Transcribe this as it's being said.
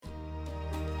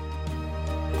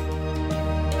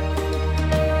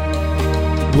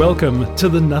Welcome to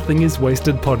the Nothing is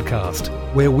Wasted podcast,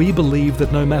 where we believe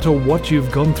that no matter what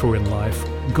you've gone through in life,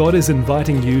 God is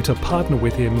inviting you to partner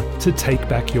with Him to take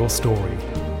back your story.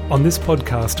 On this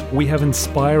podcast, we have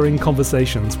inspiring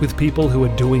conversations with people who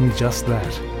are doing just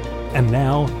that. And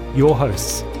now, your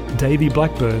hosts, Davey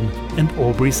Blackburn and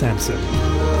Aubrey Sampson.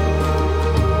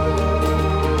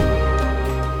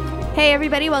 Hey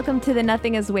everybody, welcome to the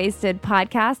Nothing is Wasted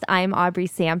podcast. I'm Aubrey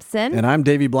Sampson. And I'm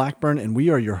Davey Blackburn, and we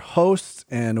are your hosts,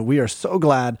 and we are so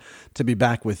glad to be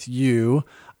back with you.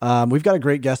 We've got a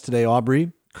great guest today,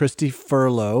 Aubrey, Kristy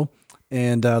Furlow,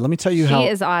 and let me tell you how... She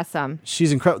is awesome.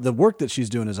 She's incredible. The work that she's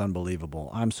doing is unbelievable.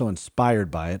 I'm so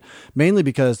inspired by it, mainly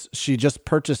because she just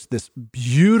purchased this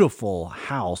beautiful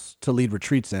house to lead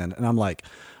retreats in, and I'm like,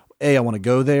 A, I want to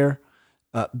go there.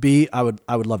 B, I would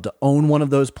love to own one of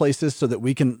those places so that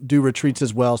we can do retreats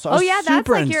as well. So I was that's like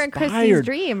inspired. you're in Kristy's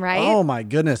dream, right? Oh my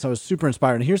goodness, I was super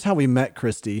inspired. And here's how we met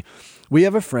Kristy. We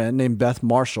have a friend named Beth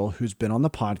Marshall who's been on the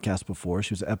podcast before.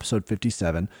 She was episode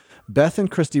 57. Beth and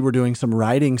Kristy were doing some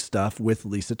writing stuff with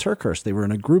Lisa Turkhurst. They were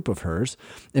in a group of hers.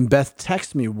 And Beth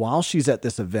texts me while she's at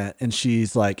this event, and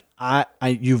she's like,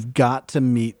 you've got to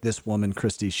meet this woman,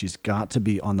 Kristy. She's got to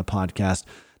be on the podcast.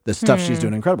 The stuff she's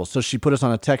doing incredible. So she put us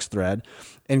on a text thread,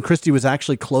 and Kristy was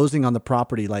actually closing on the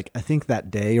property, like I think that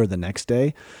day or the next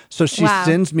day. So she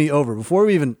sends me over before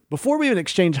we even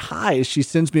exchange highs. She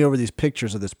sends me over these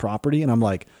pictures of this property, and I'm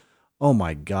like, oh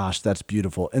my gosh, that's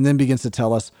beautiful. And then begins to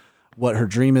tell us what her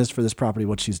dream is for this property,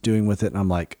 what she's doing with it. And I'm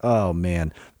like, oh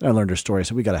man, then I learned her story.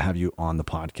 So we got to have you on the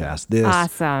podcast.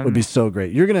 This would be so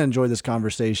great. You're going to enjoy this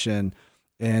conversation.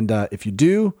 And if you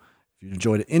do, if you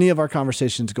enjoyed any of our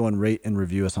conversations, go and rate and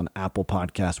review us on Apple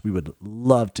Podcasts. We would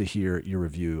love to hear your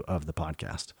review of the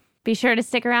podcast. Be sure to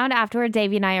stick around afterward.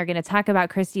 Davey and I are going to talk about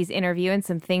Kristy's interview and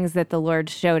some things that the Lord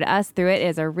showed us through it.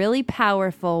 Is a really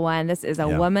powerful one. This is a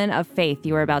woman of faith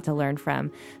you are about to learn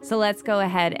from. So let's go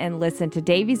ahead and listen to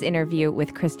Davey's interview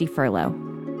with Kristy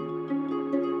Furlow.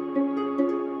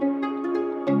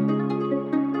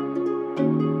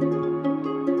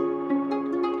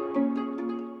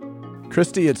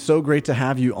 Kristy, it's so great to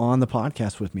have you on the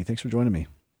podcast with me. Thanks for joining me.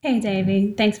 Hey,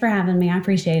 Davey. Thanks for having me. I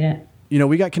appreciate it. You know,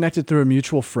 we got connected through a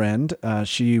mutual friend.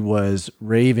 She was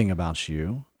raving about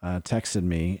you, texted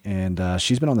me, and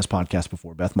she's been on this podcast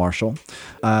before, Beth Marshall.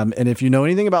 And if you know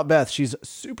anything about Beth, she's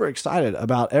super excited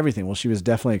about everything. Well, she was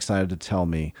definitely excited to tell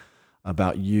me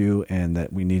about you and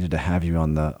that we needed to have you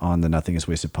on the Nothing is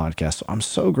Wasted podcast. So I'm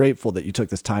so grateful that you took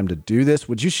this time to do this.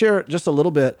 Would you share just a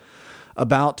little bit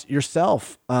about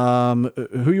yourself,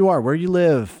 who you are, where you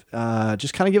live,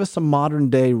 just kind of give us some modern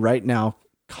day right now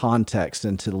context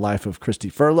into the life of Kristy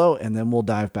Furlow, and then we'll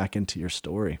dive back into your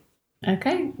story.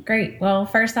 Okay, great. Well,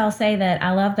 first I'll say that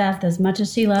I love Beth as much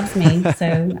as she loves me.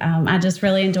 So I just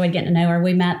really enjoyed getting to know her.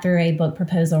 We met through a book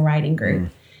proposal writing group,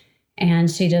 and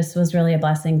she just was really a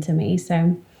blessing to me.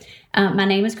 So my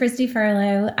name is Kristy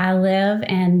Furlow. I live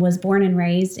and was born and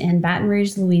raised in Baton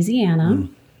Rouge, Louisiana.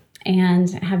 And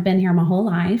have been here my whole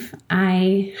life.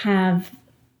 I have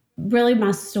really, my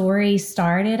story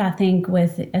started, I think,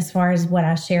 with as far as what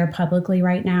I share publicly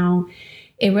right now,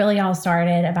 it really all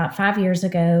started about 5 years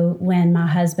ago when my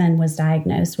husband was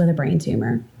diagnosed with a brain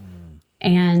tumor.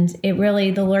 And it really,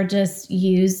 the Lord just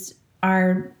used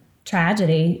our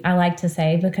tragedy, I like to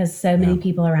say, because so many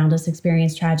people around us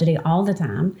experience tragedy all the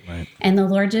time. Right. And the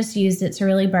Lord just used it to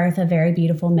really birth a very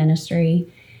beautiful ministry.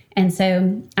 And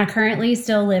so I currently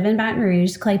still live in Baton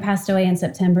Rouge. Clay passed away in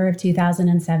September of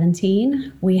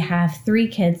 2017. We have 3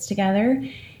 kids together,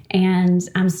 and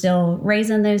I'm still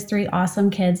raising those 3 awesome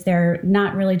kids. They're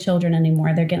not really children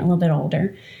anymore. They're getting a little bit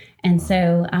older. And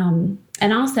so,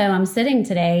 and also I'm sitting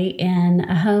today in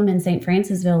a home in St.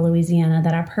 Francisville, Louisiana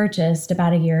that I purchased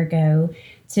about a year ago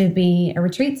to be a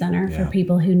retreat center for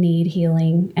people who need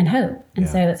healing and hope. And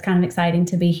so it's kind of exciting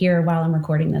to be here while I'm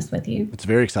recording this with you. It's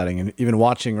very exciting. And even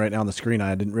watching right now on the screen,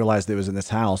 I didn't realize that it was in this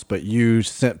house, but you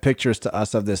sent pictures to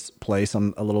us of this place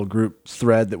on a little group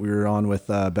thread that we were on with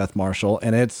Beth Marshall,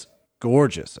 and it's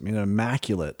gorgeous. I mean,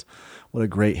 immaculate. What a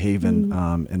great haven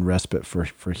and respite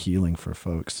for healing for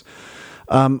folks.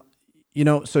 You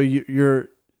know, so you're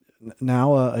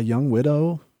now a young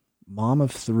widow, mom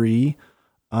of 3.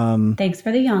 Thanks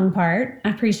for the young part. I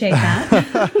appreciate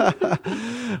that.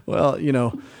 Well, you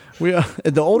know,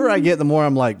 the older I get, the more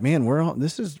I'm like, man, we're young.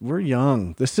 We're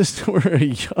young.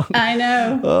 I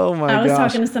know. Oh my gosh. I was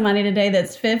talking to somebody today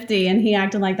that's 50, and he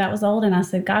acted like that was old. And I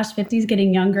said, gosh, 50 is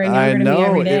getting younger and younger to me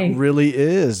every day. It really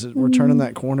is. We're turning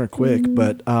that corner quick.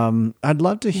 But I'd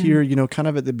love to hear, you know, kind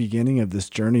of at the beginning of this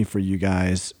journey for you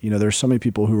guys, you know, there's so many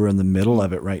people who are in the middle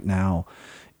of it right now.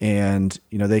 And,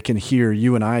 you know, they can hear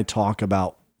you and I talk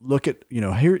about look at,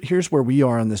 here's where we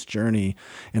are on this journey,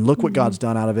 and look what God's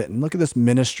done out of it, and look at this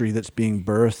ministry that's being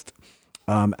birthed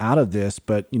out of this.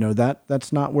 But,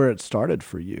 that's not where it started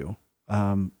for you.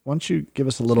 Why don't you give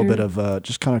us a little bit of,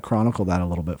 just kind of chronicle that a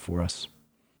little bit for us?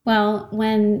 Well,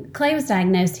 when Clay was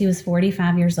diagnosed, he was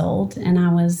 45 years old, and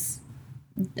I was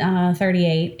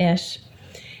 38-ish.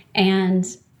 And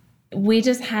we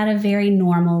just had a very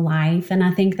normal life. And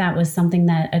I think that was something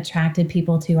that attracted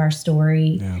people to our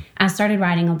story. Yeah. I started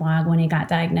writing a blog when he got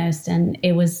diagnosed, and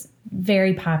it was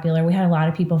very popular. We had a lot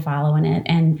of people following it.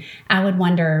 And I would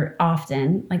wonder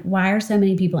often, like, why are so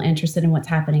many people interested in what's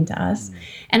happening to us?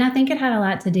 And I think it had a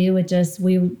lot to do with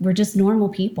we were just normal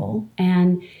people.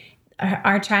 And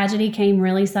our tragedy came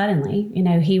really suddenly.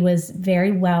 He was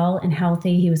very well and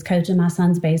healthy. He was coaching my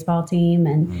son's baseball team,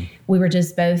 and we were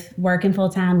just both working full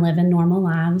time, living normal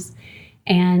lives.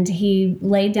 And he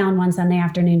laid down one Sunday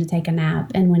afternoon to take a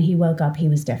nap. And when he woke up, he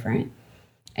was different.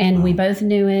 And we both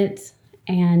knew it.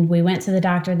 And we went to the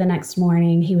doctor the next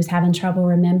morning. He was having trouble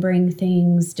remembering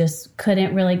things, just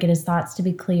couldn't really get his thoughts to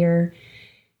be clear.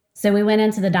 So we went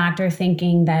into the doctor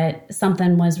thinking that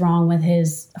something was wrong with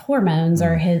his hormones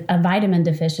or a vitamin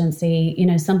deficiency,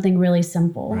 something really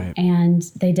simple. Right. And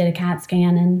they did a CAT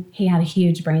scan, and he had a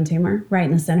huge brain tumor right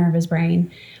in the center of his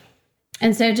brain.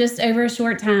 And so just over a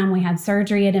short time, we had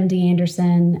surgery at MD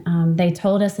Anderson. They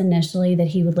told us initially that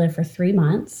he would live for 3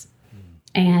 months,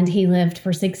 and he lived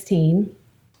for 16.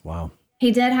 Wow.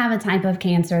 He did have a type of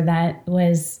cancer that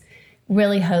was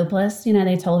really hopeless.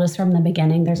 They told us from the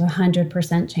beginning there's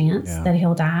 100% chance that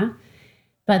he'll die.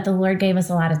 But the Lord gave us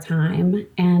a lot of time.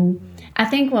 And I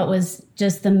think what was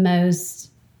just the most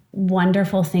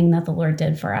wonderful thing that the Lord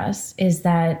did for us is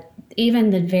that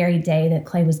even the very day that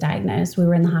Clay was diagnosed, we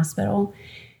were in the hospital.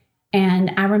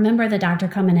 And I remember the doctor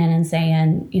coming in and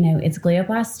saying, it's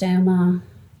glioblastoma.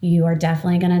 You are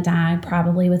definitely going to die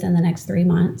probably within the next 3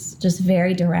 months. Just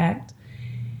very direct.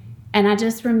 And I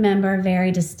just remember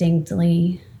very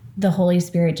distinctly the Holy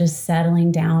Spirit just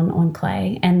settling down on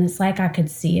Clay. And it's like I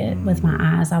could see it with my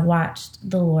eyes. I watched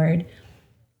the Lord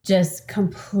just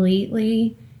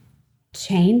completely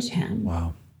change him.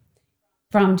 Wow.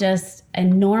 From just a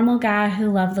normal guy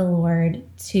who loved the Lord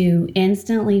to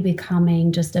instantly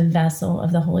becoming just a vessel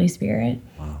of the Holy Spirit.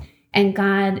 Wow. And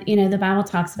God, the Bible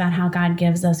talks about how God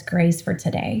gives us grace for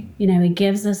today. He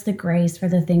gives us the grace for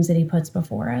the things that he puts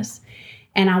before us.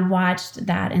 And I watched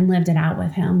that and lived it out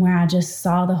with him, where I just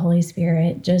saw the Holy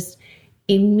Spirit just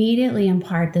immediately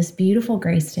impart this beautiful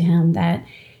grace to him that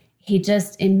he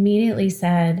just immediately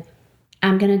said,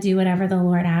 I'm going to do whatever the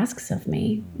Lord asks of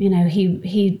me.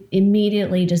 He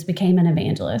immediately just became an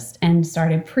evangelist and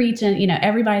started preaching,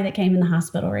 everybody that came in the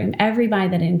hospital room, everybody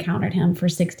that encountered him for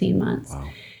 16 months. Wow.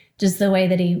 Just the way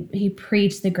that he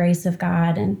preached the grace of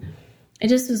God. And it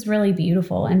just was really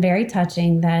beautiful and very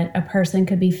touching that a person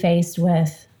could be faced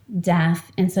with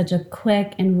death in such a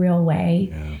quick and real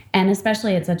way, and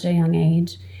especially at such a young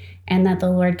age, and that the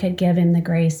Lord could give him the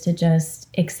grace to just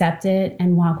accept it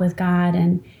and walk with God,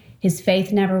 and his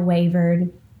faith never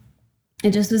wavered.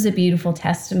 It just was a beautiful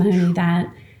testimony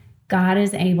that God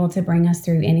is able to bring us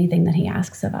through anything that he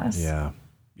asks of us. Yeah.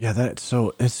 It's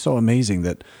so amazing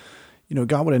that,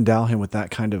 God would endow him with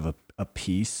that kind of a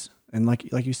peace. And like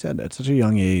you said, at such a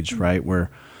young age, right,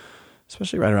 where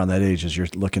especially right around that age, as you're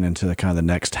looking into the kind of the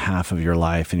next half of your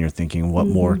life and you're thinking, what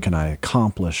more can I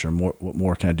accomplish, or what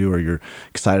more can I do? Or you're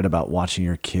excited about watching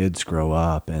your kids grow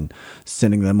up and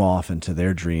sending them off into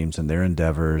their dreams and their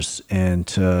endeavors, and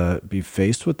to be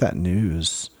faced with that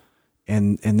news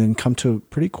and then come to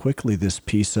pretty quickly this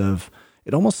piece of,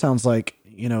 it almost sounds like,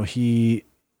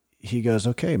 he goes,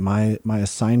 okay, my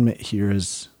assignment here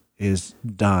is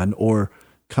done, or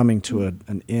coming to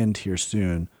an end here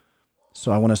soon.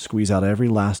 So I want to squeeze out every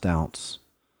last ounce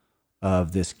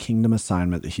of this kingdom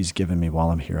assignment that he's given me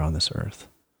while I'm here on this earth.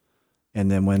 And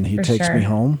then when he takes me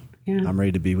home, I'm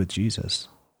ready to be with Jesus.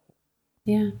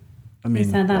 Yeah. I mean,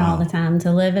 he said that all the time.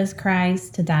 To live as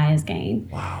Christ, to die as gain.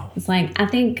 Wow. It's like, I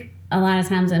think a lot of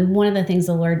times, and one of the things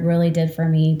the Lord really did for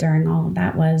me during all of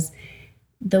that was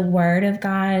the word of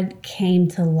God came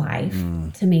to life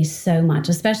to me so much,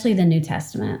 especially the New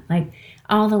Testament. Like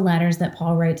all the letters that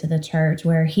Paul wrote to the church,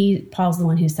 where Paul's the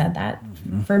one who said that.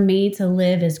 For me to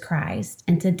live is Christ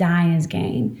and to die is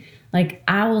gain. Like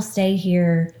I will stay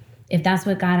here if that's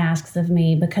what God asks of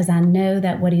me, because I know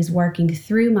that what he's working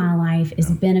through my life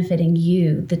is benefiting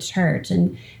you, the church,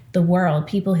 and the world,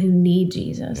 people who need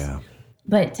Jesus. Yeah.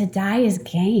 But to die is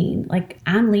gain. Like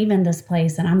I'm leaving this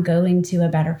place and I'm going to a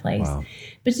better place. Wow.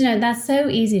 But that's so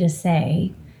easy to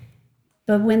say.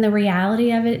 But when the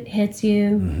reality of it hits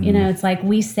you, you know, it's like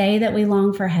we say that we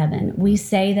long for heaven. We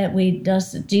say that we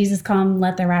just, Jesus come,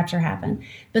 let the rapture happen.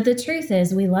 But the truth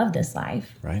is we love this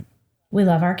life. Right. We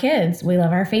love our kids. We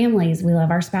love our families. We love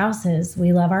our spouses.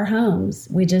 We love our homes.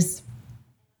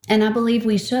 And I believe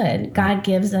we should. God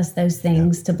gives us those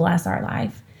things to bless our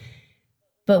life.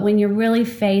 But when you're really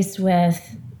faced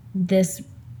with this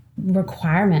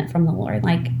requirement from the Lord,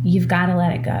 like you've got to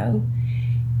let it go,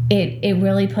 it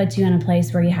really puts you in a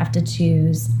place where you have to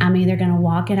choose. I'm either going to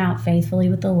walk it out faithfully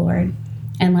with the Lord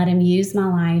and let him use my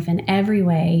life in every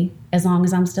way as long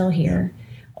as I'm still here,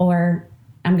 or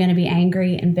I'm going to be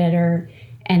angry and bitter.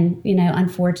 And, you know,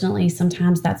 unfortunately,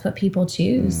 sometimes that's what people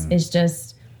choose is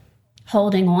just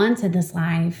holding on to this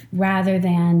life rather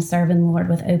than serving the Lord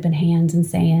with open hands and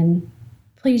saying,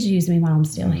 please use me while I'm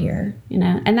still here, you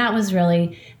know? And that was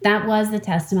the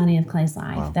testimony of Clay's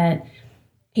life, that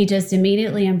he just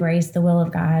immediately embraced the will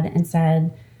of God and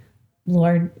said,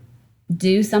 Lord,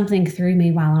 do something through me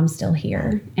while I'm still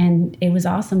here. And it was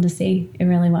awesome to see. It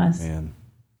really was. Man.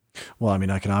 Well, I mean,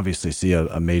 I can obviously see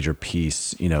a major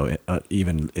piece, you know,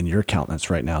 even in your countenance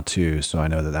right now too. So I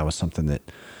know that was something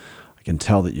that I can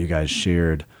tell that you guys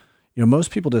shared. You know,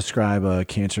 most people describe a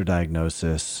cancer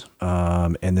diagnosis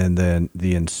and then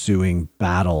the ensuing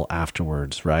battle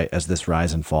afterwards, right, as this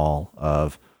rise and fall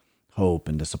of hope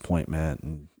and disappointment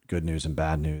and good news and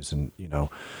bad news. And, you know,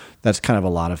 that's kind of a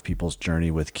lot of people's journey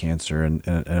with cancer. And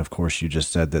of course, you just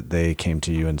said that they came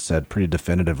to you and said pretty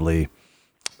definitively,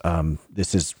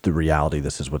 this is the reality.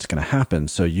 This is what's going to happen.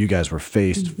 So you guys were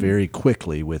faced very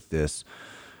quickly with this.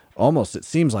 Almost, it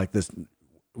seems like this,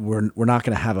 we're not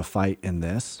going to have a fight in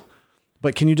this.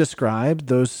 But can you describe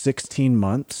those 16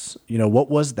 months? You know,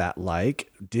 what was that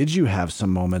like? Did you have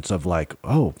some moments of like,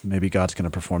 oh, maybe God's going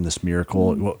to perform this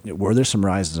miracle? Were there some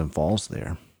rises and falls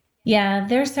there? Yeah,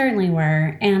 there certainly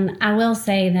were. And I will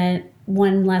say that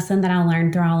one lesson that I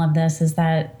learned through all of this is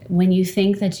that when you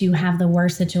think that you have the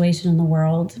worst situation in the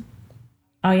world,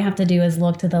 all you have to do is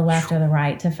look to the left or the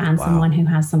right to find someone who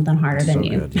has something harder than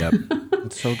you. Good. Yep.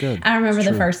 It's so good. I remember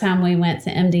the first time we went to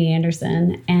MD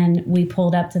Anderson and we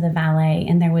pulled up to the valet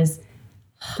and there was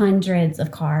hundreds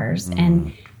of cars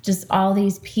and just all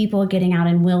these people getting out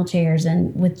in wheelchairs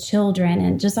and with children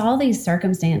and just all these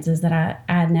circumstances that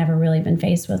I had never really been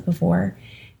faced with before.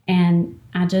 And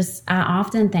I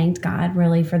often thanked God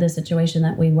really for the situation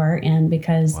that we were in,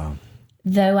 because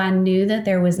though I knew that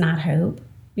there was not hope,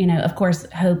 you know, of course,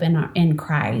 hope in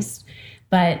Christ,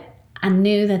 but I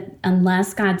knew that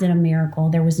unless God did a miracle,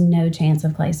 there was no chance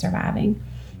of Clay surviving.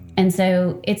 And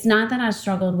so it's not that I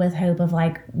struggled with hope of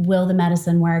like, will the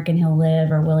medicine work and he'll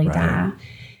live or will he die?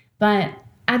 But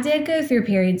I did go through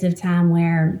periods of time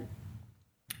where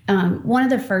one of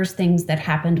the first things that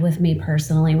happened with me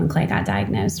personally when Clay got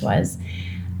diagnosed was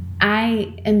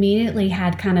I immediately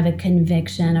had kind of a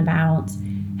conviction about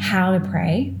how to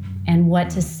pray and what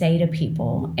to say to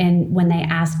people and when they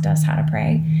asked us how to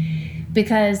pray.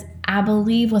 Because I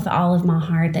believe with all of my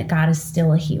heart that God is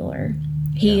still a healer.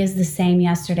 He is the same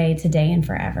yesterday, today, and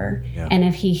forever. Yeah. And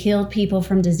if he healed people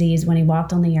from disease when he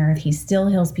walked on the earth, he still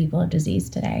heals people of disease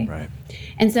today. Right.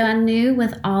 And so I knew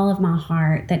with all of my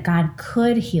heart that God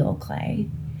could heal Clay.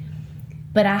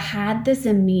 But I had this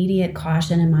immediate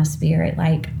caution in my spirit,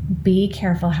 like, be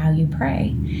careful how you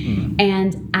pray.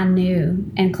 And I knew,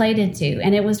 and Clay did too.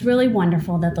 And it was really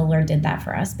wonderful that the Lord did that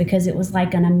for us, because it was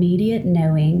like an immediate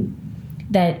knowing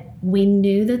that we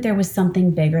knew that there was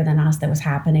something bigger than us that was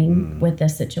happening with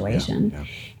this situation. Yeah.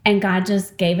 And God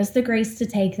just gave us the grace to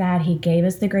take that. He gave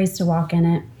us the grace to walk in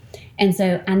it. And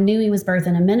so I knew he was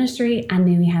birthing a ministry. I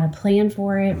knew he had a plan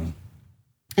for it.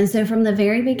 And so from the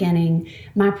very beginning,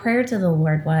 my prayer to the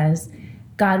Lord was,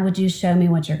 God, would you show me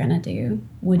what you're going to do?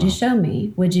 Would you show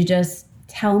me? Would you just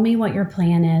tell me what your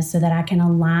plan is so that I can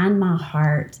align my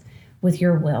heart with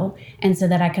your will and so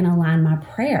that I can align my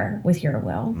prayer with your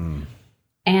will?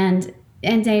 And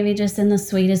Davey, just in the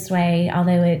sweetest way,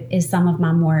 although it is some of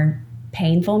my more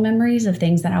painful memories of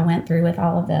things that I went through with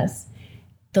all of this,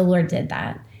 the Lord did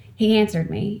that. He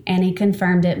answered me, and he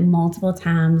confirmed it multiple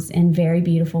times in very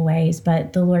beautiful ways.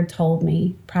 But the Lord told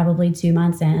me probably 2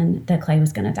 months in that Clay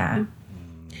was going to die.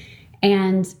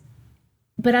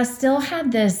 But I still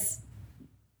had this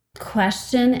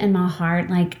question in my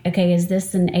heart, like, okay, is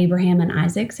this an Abraham and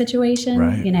Isaac situation?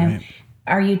 Right, you know, right.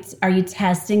 Are you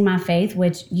testing my faith,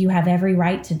 which you have every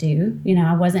right to do? You know,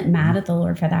 I wasn't mad at the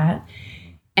Lord for that.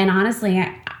 And honestly,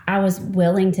 I was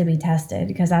willing to be tested,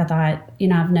 because I thought, you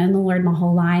know, I've known the Lord my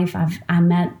whole life. I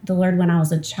met the Lord when I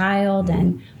was a child,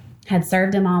 and had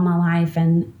served him all my life.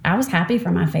 And I was happy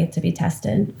for my faith to be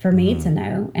tested, for me to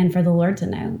know, and for the Lord to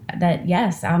know that,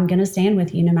 yes, I'm going to stand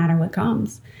with you no matter what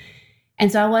comes.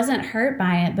 And so I wasn't hurt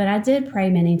by it, but I did pray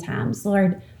many times,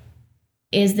 Lord,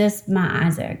 is this my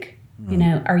Isaac? You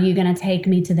know, are you going to take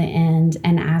me to the end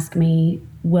and ask me,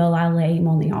 will I lay him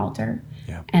on the altar?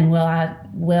 Yeah. And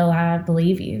will I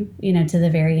believe you, you know, to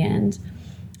the very end?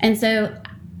 And so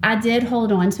I did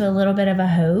hold on to a little bit of a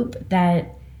hope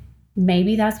that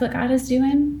maybe that's what God is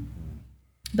doing.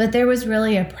 But there was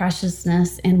really a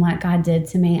preciousness in what God did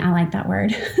to me. I like that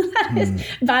word. That is,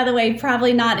 by the way,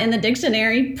 probably not in the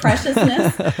dictionary,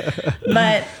 preciousness.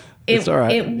 But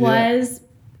it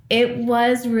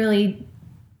was really,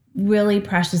 really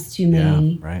precious to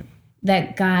me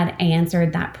that God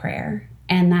answered that prayer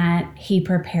and that he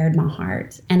prepared my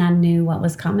heart and I knew what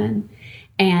was coming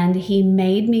and he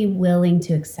made me willing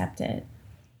to accept it.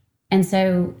 And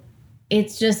so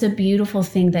it's just a beautiful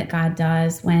thing that God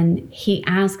does when he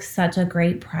asks such a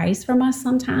great price from us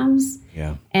sometimes.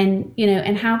 Yeah. And, you know,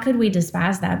 and how could we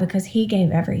despise that? Because he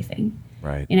gave everything.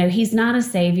 Right. You know, he's not a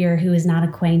savior who is not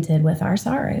acquainted with our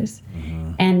sorrows.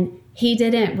 Mm-hmm. And he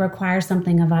didn't require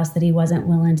something of us that he wasn't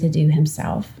willing to do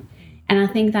himself. And I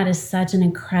think that is such an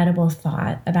incredible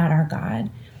thought about our God,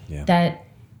 that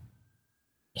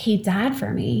he died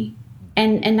for me.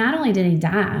 And not only did he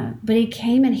die, but he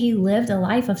came and he lived a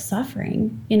life of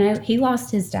suffering. You know, he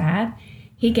lost his dad.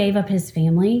 He gave up his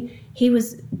family. He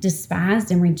was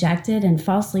despised and rejected and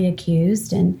falsely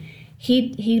accused. And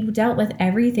he dealt with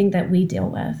everything that we deal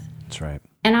with. That's right.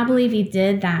 And I believe he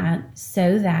did that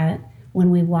so that when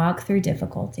we walk through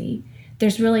difficulty,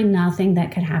 there's really nothing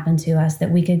that could happen to us that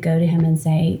we could go to him and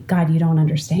say, God, you don't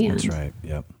understand. That's right.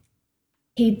 Yep.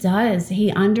 He does.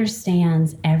 He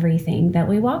understands everything that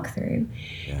we walk through.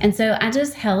 Yeah. And so I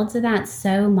just held to that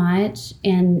so much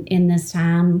in this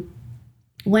time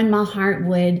when my heart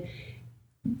would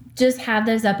just have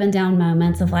those up and down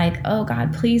moments of like, oh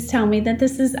God, please tell me that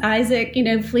this is Isaac. You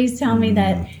know, please tell me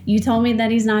that you told me that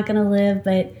he's not going to live,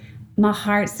 but my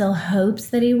heart still hopes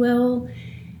that he will.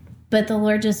 But the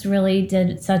Lord just really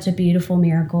did such a beautiful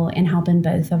miracle in helping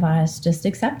both of us just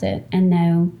accept it and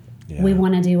know we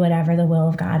want to do whatever the will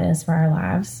of God is for our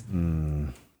lives.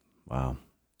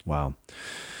 Wow.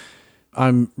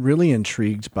 I'm really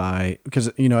intrigued by,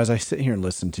 because, you know, as I sit here and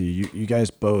listen to you, you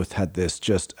guys both had this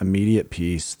just immediate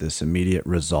peace, this immediate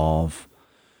resolve.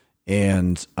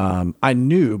 And I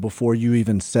knew before you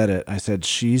even said it, I said,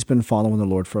 she's been following the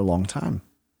Lord for a long time.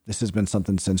 This has been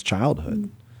something since childhood.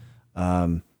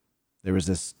 There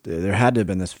had to have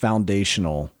been this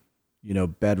foundational, you know,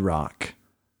 bedrock,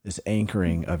 this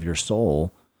anchoring of your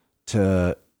soul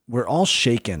we're all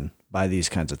shaken by these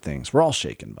kinds of things. We're all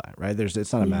shaken by it, right?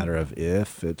 It's not a matter of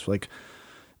if, it's like,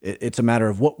 it's a matter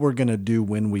of what we're going to do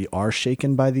when we are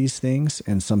shaken by these things.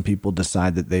 And some people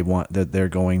decide that they're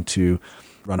going to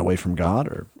run away from God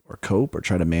or cope or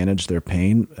try to manage their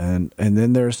pain. And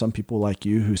then there are some people like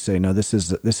you who say, no, this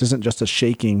isn't just a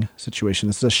shaking situation.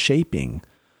 This is a shaping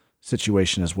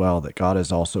situation as well, that God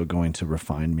is also going to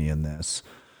refine me in this.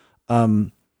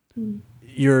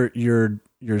 Your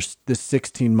this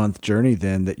 16-month journey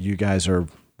then that you guys are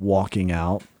walking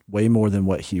out way more than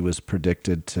what he was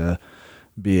predicted to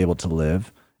be able to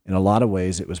live. In a lot of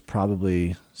ways, it was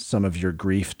probably some of your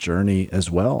grief journey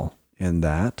as well in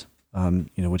that, you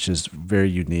know, which is very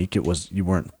unique. You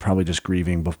weren't probably just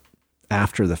grieving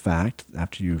after the fact,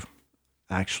 after you've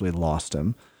actually lost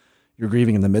him. You're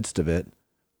grieving in the midst of it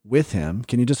with him.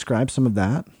 Can you describe some of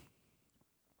that?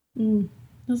 That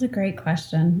was a great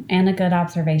question and a good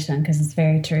observation because it's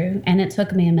very true. And it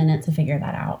took me a minute to figure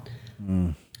that out.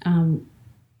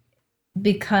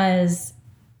 Because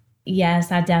yes,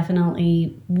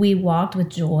 we walked with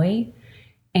joy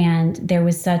and there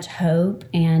was such hope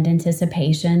and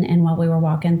anticipation in what we were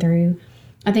walking through.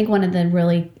 I think one of the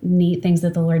really neat things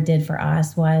that the Lord did for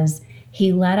us was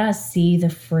he let us see the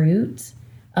fruit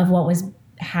of what was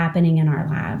happening in our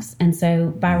lives. And so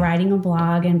by writing a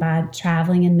blog and by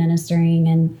traveling and ministering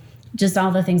and just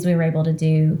all the things we were able to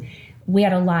do, we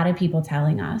had a lot of people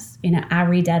telling us, you know, I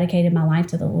rededicated my life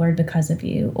to the Lord because of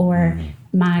you, or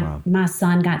my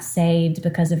son got saved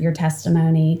because of your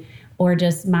testimony, or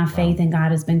just my faith in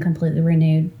God has been completely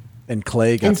renewed. And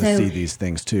Clay got to see these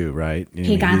things too, right?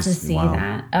 He got to see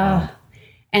that.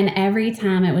 And every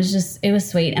time it was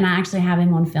sweet. And I actually have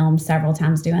him on film several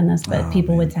times doing this, but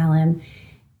people would tell him,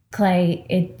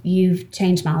 Clay, you've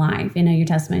changed my life. You know, your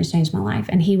testimony's changed my life.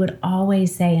 And he would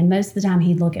always say, and most of the time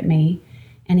he'd look at me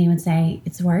And he would say,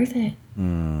 it's worth it.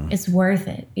 It's worth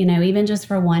it. Even just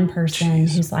for one person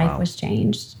whose life was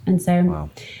changed. And so,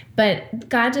 but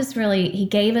God just really, he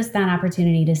gave us that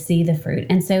opportunity to see the fruit.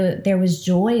 And so there was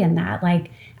joy in that.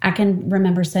 Like, I can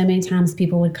remember so many times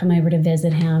people would come over to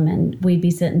visit him and we'd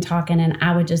be sitting talking, and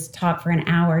I would just talk for an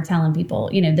hour telling people,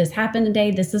 this happened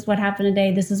today. This is what happened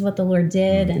today. This is what the Lord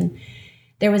did. And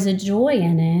there was a joy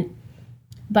in it.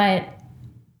 But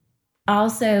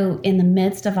also in the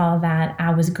midst of all of that,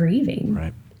 I was grieving.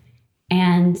 Right.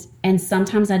 And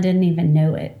sometimes I didn't even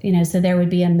know it, so there would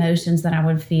be emotions that I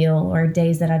would feel, or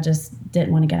days that I just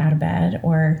didn't want to get out of bed,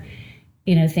 or,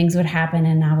 things would happen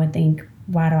and I would think,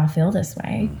 why do I feel this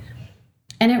way?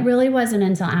 And it really wasn't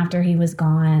until after he was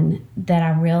gone that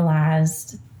I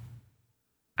realized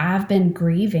I've been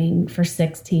grieving for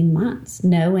 16 months,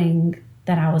 knowing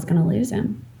that I was going to lose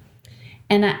him.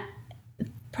 And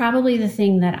probably the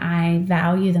thing that I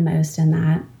value the most in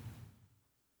that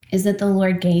is that the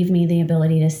Lord gave me the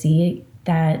ability to see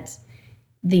that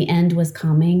the end was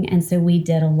coming. And so we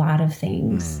did a lot of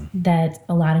things that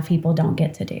a lot of people don't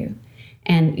get to do.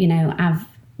 And, I've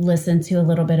listened to a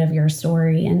little bit of your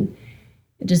story, and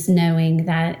just knowing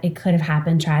that it could have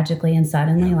happened tragically and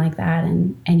suddenly like that.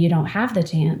 And you don't have the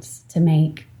chance to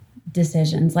make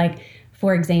decisions. Like,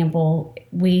 for example,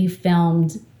 we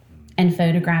filmed and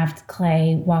photographed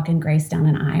Clay walking Grace down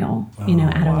an aisle,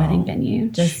 at a wedding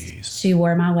venue. She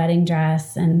wore my wedding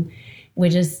dress, and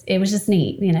it was just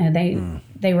neat.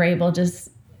 They were able it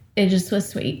just was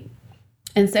sweet.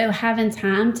 And so having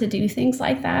time to do things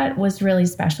like that was really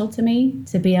special to me,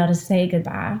 to be able to say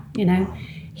goodbye.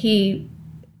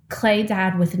 Clay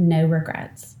died with no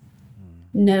regrets.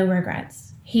 No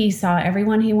regrets. He saw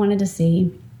everyone he wanted to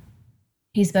see.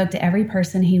 He spoke to every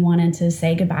person he wanted to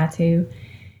say goodbye to.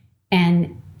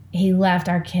 And he left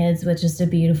our kids with just a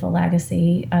beautiful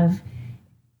legacy of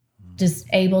just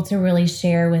able to really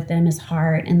share with them his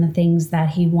heart and the things that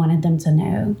he wanted them to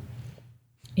know.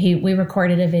 We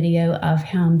recorded a video of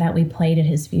him that we played at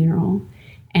his funeral,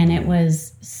 and it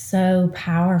was so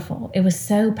powerful. It was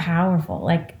so powerful.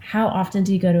 Like, how often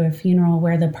do you go to a funeral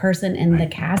where the person in the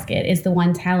casket is the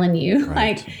one telling you,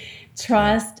 like,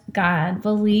 trust God,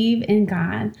 believe in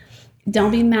God.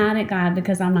 Don't be mad at God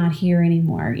because I'm not here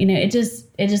anymore. It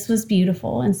just was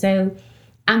beautiful. And so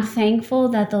I'm thankful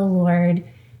that the Lord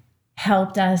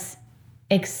helped us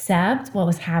accept what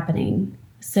was happening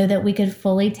so that we could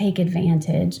fully take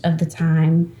advantage of the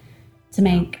time to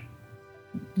make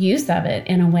use of it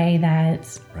in a way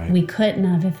that we couldn't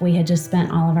have if we had just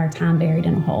spent all of our time buried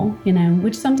in a hole,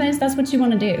 which sometimes that's what you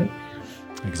want to do.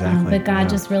 Exactly. But God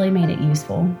just really made it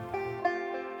useful.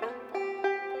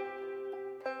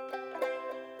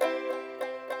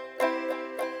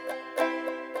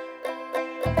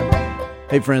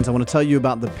 Hey friends, I want to tell you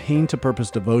about the Pain to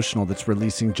Purpose devotional that's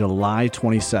releasing July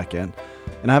 22nd.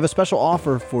 And I have a special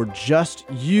offer for just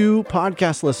you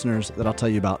podcast listeners that I'll tell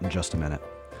you about in just a minute.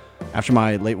 After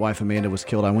my late wife Amanda was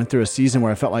killed, I went through a season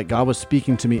where I felt like God was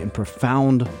speaking to me in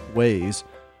profound ways.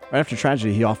 Right after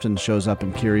tragedy, he often shows up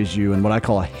and carries you in what I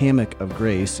call a hammock of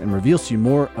grace and reveals to you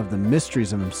more of the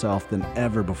mysteries of himself than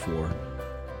ever before.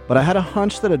 But I had a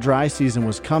hunch that a dry season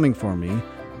was coming for me.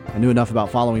 I knew enough about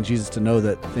following Jesus to know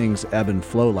that things ebb and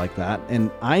flow like that,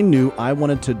 and I knew I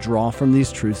wanted to draw from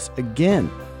these truths again.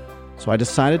 So I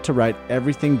decided to write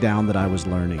everything down that I was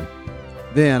learning.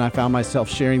 Then I found myself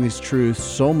sharing these truths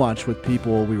so much with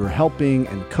people we were helping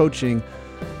and coaching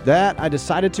that I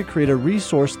decided to create a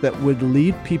resource that would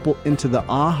lead people into the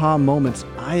aha moments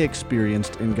I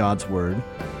experienced in God's Word,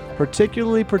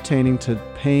 particularly pertaining to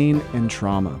pain and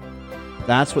trauma.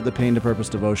 That's what the Pain to Purpose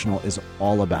devotional is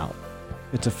all about.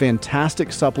 It's a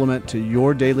fantastic supplement to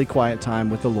your daily quiet time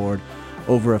with the Lord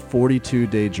over a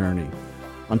 42-day journey.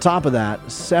 On top of that,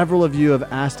 several of you have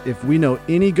asked if we know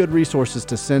any good resources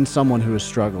to send someone who is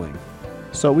struggling.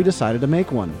 So we decided to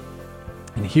make one.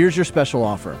 And here's your special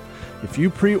offer. If you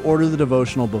pre-order the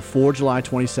devotional before July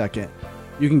 22nd,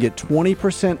 you can get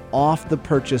 20% off the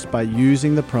purchase by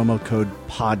using the promo code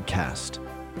PODCAST.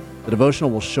 The devotional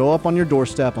will show up on your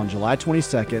doorstep on July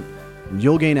 22nd, and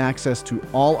you'll gain access to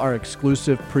all our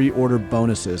exclusive pre-order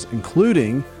bonuses,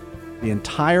 including the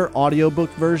entire audiobook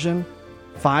version,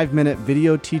 5-minute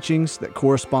video teachings that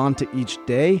correspond to each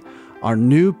day, our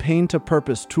new Pain to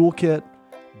Purpose toolkit,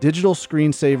 digital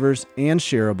screensavers and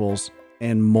shareables,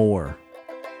 and more.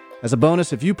 As a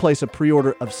bonus, if you place a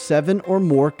pre-order of 7 or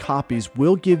more copies,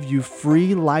 we'll give you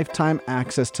free lifetime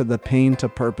access to the Pain to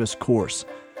Purpose course.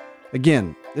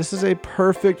 Again, this is a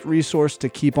perfect resource to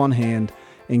keep on hand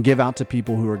and give out to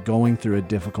people who are going through a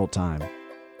difficult time.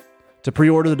 To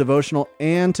pre-order the devotional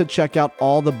and to check out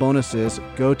all the bonuses,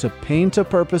 go to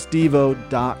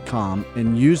paintopurposedevo.com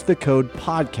and use the code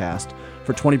podcast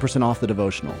for 20% off the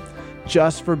devotional,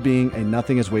 just for being a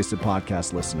Nothing is Wasted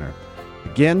podcast listener.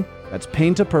 Again, that's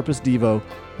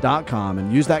paintopurposedevo.com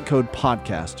and use that code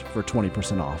podcast for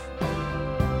 20% off.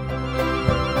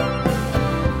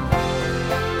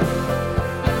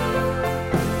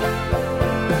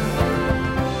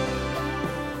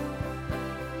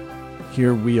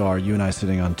 Here we are, you and I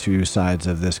sitting on two sides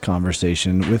of this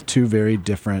conversation with two very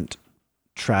different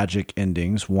tragic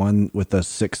endings. One with a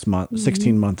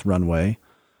 16-month runway,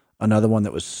 another one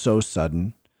that was so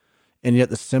sudden. And yet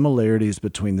the similarities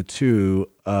between the two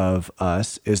of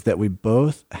us is that we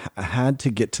both had to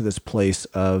get to this place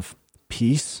of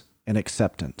peace and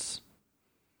acceptance.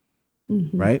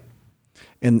 Right?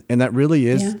 And that really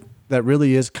is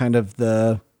kind of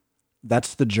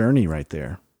that's the journey right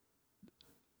there.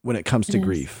 When it comes to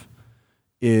grief,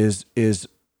 is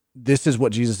this is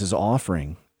what Jesus is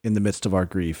offering in the midst of our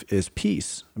grief, is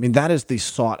peace. I mean, that is the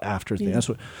sought after thing. That's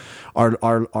what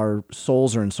our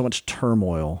souls are in so much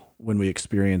turmoil when we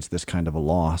experience this kind of a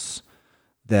loss,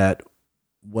 that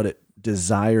what it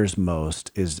desires most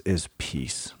is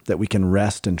peace, that we can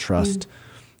rest and trust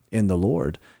in the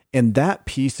Lord. And that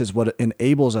peace is what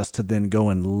enables us to then go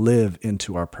and live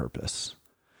into our purpose.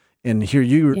 And here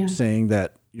you're saying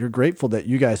that you're grateful that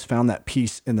you guys found that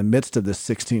peace in the midst of this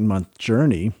 16-month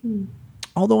journey.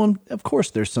 Although, of course,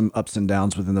 there's some ups and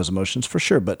downs within those emotions for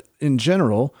sure. But in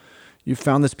general, you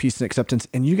found this peace and acceptance,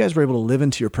 and you guys were able to live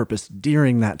into your purpose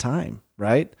during that time,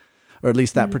 right? Or at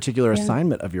least that particular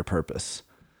assignment of your purpose.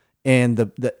 And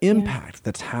the impact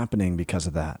that's happening because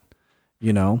of that,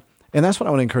 you know? And that's what I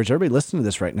want to encourage everybody listening to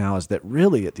this right now, is that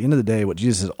really at the end of the day, what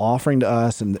Jesus is offering to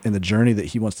us and the journey that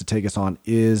he wants to take us on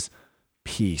is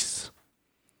peace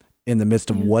in the midst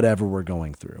of whatever we're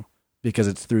going through, because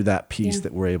it's through that peace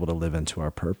that we're able to live into our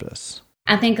purpose.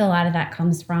 I think a lot of that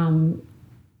comes from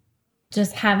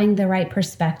just having the right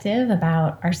perspective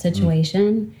about our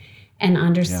situation and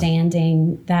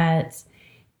understanding that,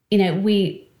 you know,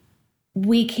 we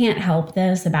can't help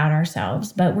this about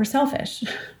ourselves, but we're selfish.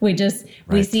 We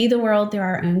see the world through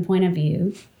our own point of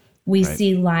view. We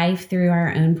see life through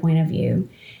our own point of view.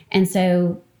 And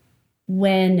so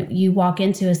when you walk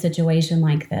into a situation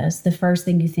like this, the first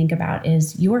thing you think about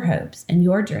is your hopes and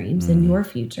your dreams and your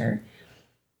future.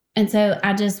 And so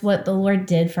what the Lord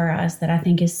did for us that I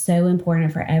think is so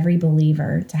important for every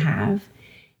believer to have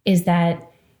is that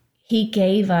he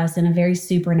gave us in a very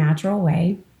supernatural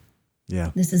way.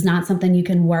 Yeah. This is not something you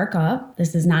can work up.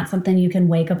 This is not something you can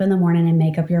wake up in the morning and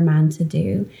make up your mind to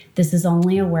do. This is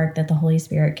only a work that the Holy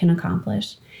Spirit can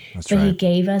accomplish. But he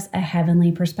gave us a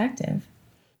heavenly perspective.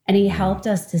 And he helped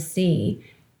us to see,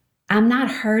 I'm not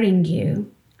hurting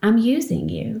you, I'm using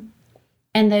you.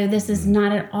 And though this is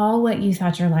not at all what you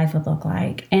thought your life would look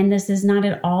like, and this is not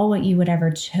at all what you would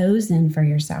ever chosen for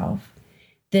yourself,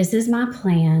 this is my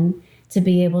plan to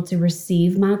be able to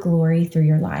receive my glory through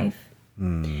your life.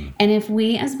 And if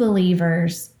we as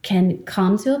believers can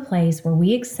come to a place where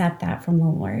we accept that from the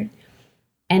Lord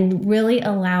and really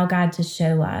allow God to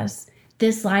show us,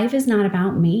 this life is not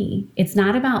about me. It's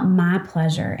not about my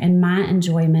pleasure and my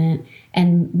enjoyment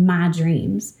and my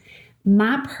dreams.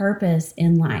 My purpose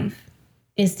in life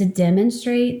is to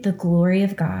demonstrate the glory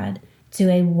of God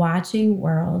to a watching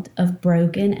world of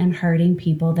broken and hurting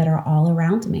people that are all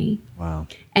around me. Wow.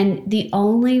 And the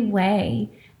only way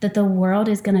that the world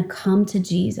is going to come to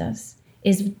Jesus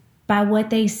is by what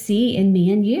they see in me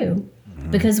and you,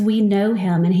 because we know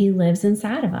him and he lives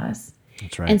inside of us.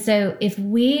 That's right. And so if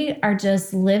we are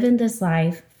just living this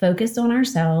life focused on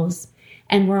ourselves,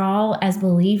 and we're all, as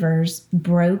believers,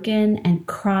 broken and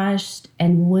crushed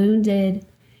and wounded,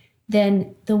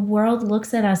 then the world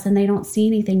looks at us and they don't see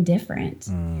anything different.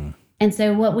 And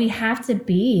so what we have to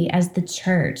be as the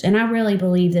church, and I really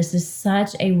believe this is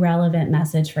such a relevant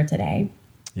message for today,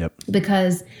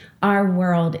 because our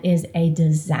world is a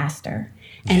disaster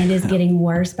and it is getting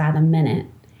worse by the minute.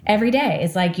 Every day,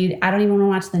 it's like I don't even want to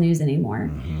watch the news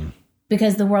anymore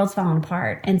because the world's falling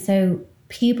apart. And so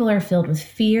people are filled with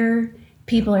fear.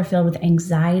 People are filled with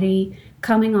anxiety.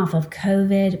 Coming off of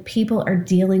COVID, people are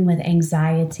dealing with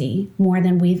anxiety more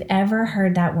than we've ever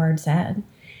heard that word said.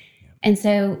 And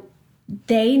so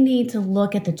they need to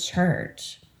look at the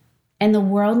church, and the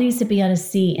world needs to be able to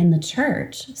see in the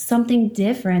church something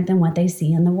different than what they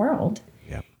see in the world.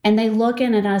 And they look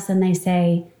in at us and they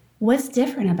say, what's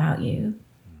different about you?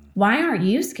 Why aren't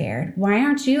you scared? Why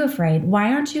aren't you afraid?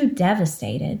 Why aren't you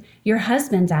devastated? Your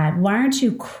husband died. Why aren't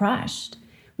you crushed?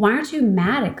 Why aren't you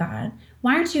mad at God?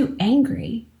 Why aren't you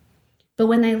angry? But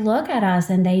when they look at us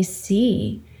and they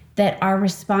see that our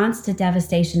response to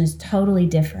devastation is totally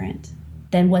different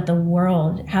than how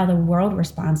the world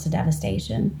responds to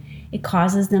devastation. It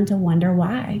causes them to wonder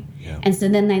why. Yeah. And so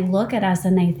then they look at us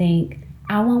and they think,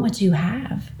 I want what you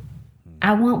have.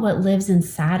 I want what lives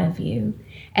inside of you.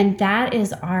 And that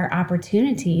is our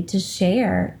opportunity to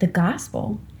share the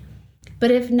gospel. But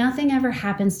if nothing ever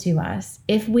happens to us,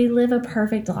 if we live a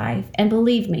perfect life, and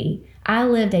believe me, I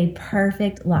lived a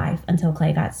perfect life until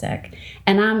Clay got sick.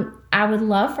 And I would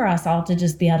love for us all to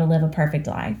just be able to live a perfect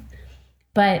life.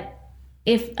 But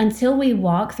until we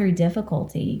walk through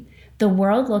difficulty, the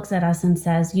world looks at us and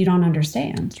says, you don't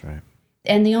understand. That's right.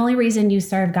 And the only reason you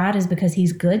serve God is because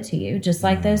he's good to you, just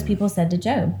like those people said to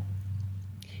Job.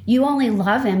 You only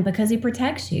love him because he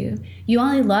protects you. You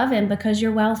only love him because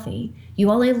you're wealthy.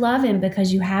 You only love him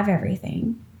because you have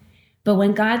everything. But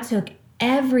when God took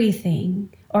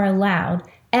everything, or allowed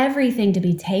everything to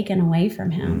be taken away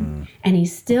from him, and he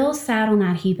still sat on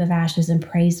that heap of ashes and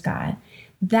praised God,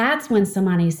 that's when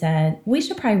somebody said, we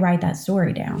should probably write that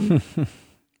story down.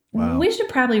 Wow. We should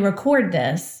probably record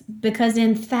this, because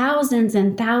in thousands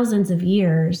and thousands of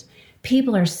years,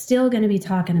 people are still going to be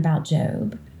talking about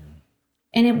Job.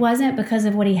 And it wasn't because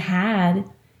of what he had.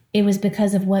 It was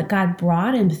because of what God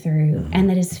brought him through, and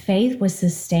that his faith was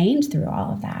sustained through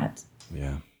all of that.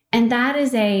 Yeah. And that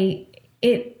is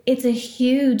it's a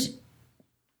huge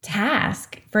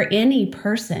task for any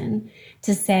person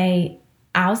to say,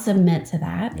 I'll submit to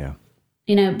that.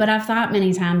 Yeah. But I've thought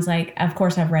many times, like, of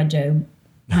course I've read Job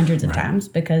hundreds of times,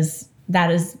 because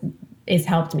it's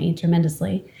helped me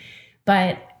tremendously.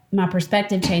 But my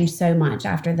perspective changed so much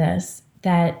after this,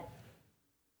 that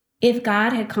if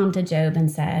God had come to Job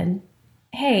and said,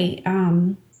 hey,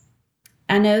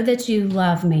 I know that you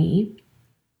love me.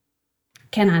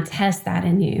 Can I test that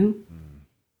in you?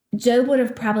 Job would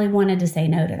have probably wanted to say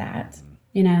no to that,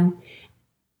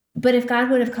 But if God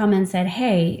would have come and said,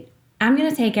 hey, I'm going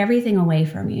to take everything away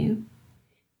from you,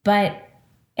 but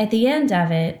at the end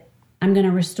of it, I'm going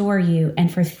to restore you.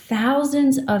 And for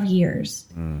thousands of years,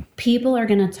 people are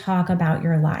going to talk about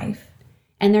your life,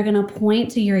 and they're going to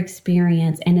point to your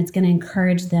experience, and it's going to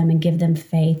encourage them and give them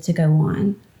faith to go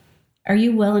on. Are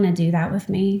you willing to do that with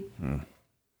me?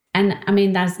 And I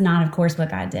mean, that's not, of course, what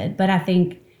God did. But I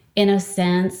think in a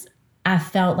sense, I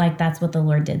felt like that's what the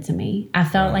Lord did to me. I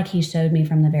felt like he showed me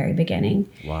from the very beginning.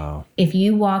 Wow. If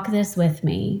you walk this with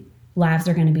me, lives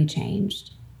are going to be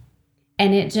changed.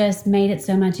 And it just made it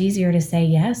so much easier to say,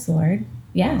 yes, Lord.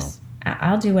 Yes, wow.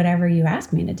 I'll do whatever you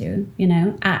ask me to do.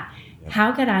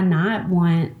 How could I not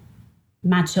want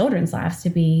my children's lives to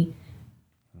be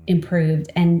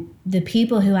improved, and the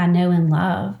people who I know and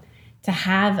love to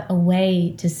have a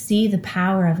way to see the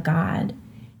power of God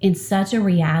in such a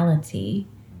reality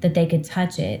that they could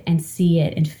touch it and see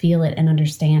it and feel it and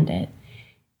understand it.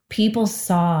 People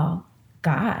saw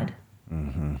God.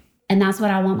 Mm-hmm. And that's what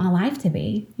I want my life to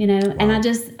be, Wow. And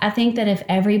I think that if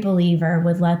every believer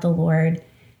would let the Lord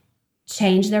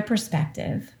change their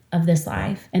perspective of this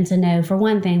life, and to know, for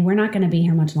one thing, we're not going to be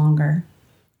here much longer.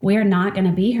 We're not going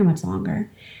to be here much longer.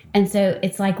 And so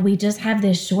it's like we just have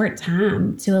this short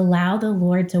time to allow the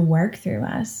Lord to work through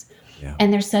us. Yeah.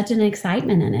 And there's such an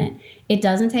excitement in it. It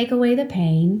doesn't take away the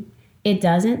pain. It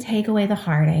doesn't take away the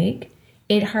heartache.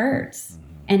 It hurts,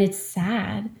 and it's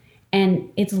sad, and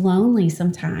it's lonely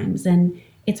sometimes, and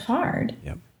it's hard.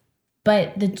 Yep.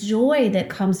 But the joy that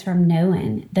comes from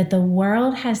knowing that the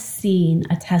world has seen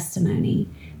a testimony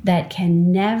that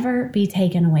can never be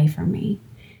taken away from me,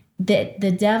 that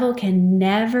the devil can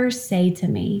never say to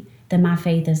me that my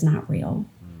faith is not real.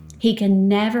 He can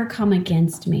never come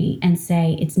against me and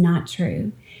say it's not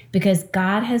true, because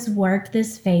God has worked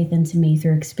this faith into me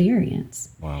through experience.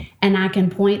 Wow. And I can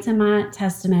point to my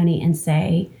testimony and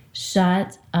say,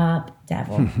 shut up,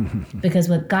 devil, because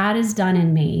what God has done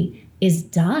in me is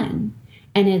done.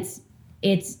 And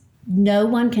it's no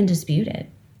one can dispute it.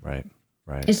 Right.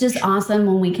 It's just awesome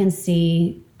when we can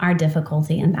see our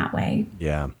difficulty in that way.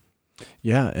 Yeah.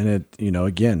 Yeah. And it,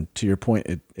 again, to your point,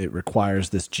 it requires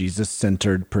this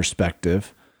Jesus-centered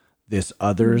perspective, this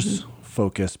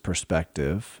others-focused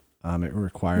perspective. It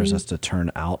requires us to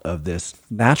turn out of this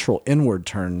natural inward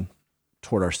turn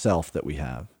toward ourself that we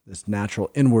have, this natural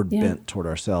inward bent toward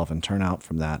ourself, and turn out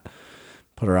from that,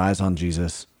 put our eyes on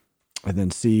Jesus, and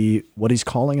then see what he's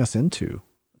calling us into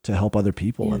to help other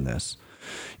people in this.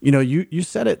 You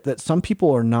said it, that some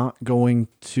people are not going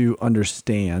to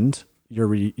understand your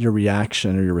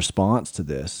reaction or your response to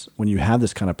this when you have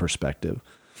this kind of perspective.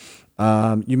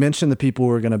 You mentioned the people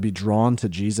who are going to be drawn to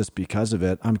Jesus because of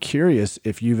it. I'm curious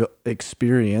if you've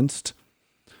experienced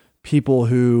people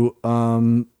who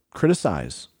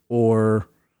criticize or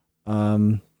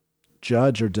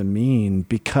judge or demean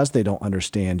because they don't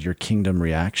understand your kingdom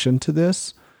reaction to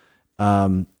this.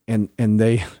 And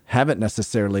they haven't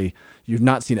necessarily, you've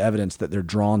not seen evidence that they're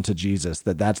drawn to Jesus,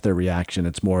 that's their reaction.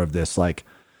 It's more of this, like,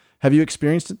 have you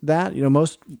experienced that? You know,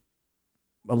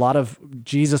 a lot of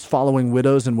Jesus following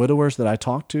widows and widowers that I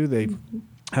talk to, they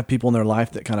have people in their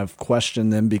life that kind of question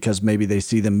them because maybe they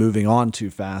see them moving on too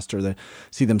fast, or they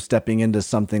see them stepping into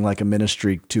something like a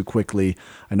ministry too quickly.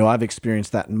 I know I've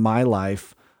experienced that in my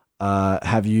life. How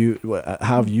have you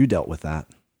dealt with that?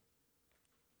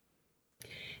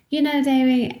 You know,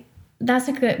 Davey, that's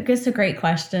a great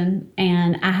question.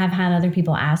 And I have had other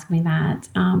people ask me that.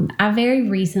 I very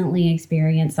recently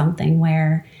experienced something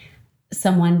where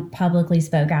someone publicly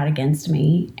spoke out against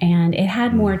me, and it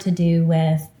had more to do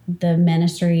with the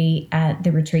ministry at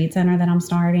the retreat center that I'm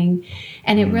starting.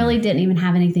 And it really didn't even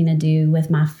have anything to do with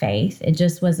my faith. It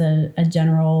just was a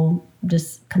general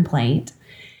just complaint.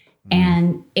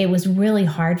 And it was really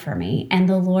hard for me. And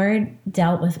the Lord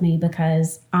dealt with me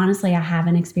because honestly, I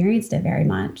haven't experienced it very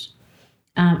much.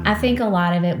 I think a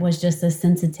lot of it was just a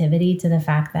sensitivity to the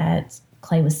fact that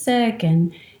Clay was sick.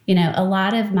 And, you know, a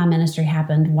lot of my ministry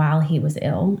happened while he was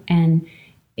ill. And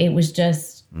it was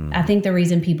just, I think the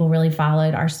reason people really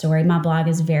followed our story, my blog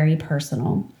is very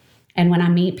personal. And when I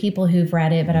meet people who've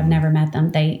read it, but I've never met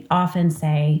them, they often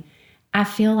say, I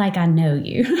feel like I know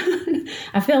you.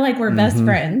 I feel like we're best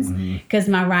friends because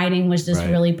my writing was just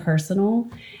really personal.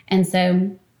 And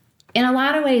so in a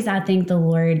lot of ways, I think the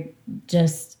Lord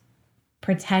just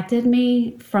protected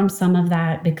me from some of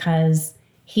that because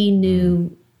he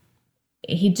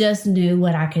just knew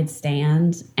what I could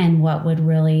stand and what would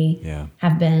really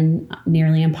have been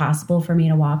nearly impossible for me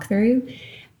to walk through.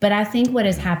 But I think what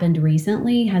has happened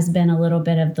recently has been a little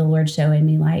bit of the Lord showing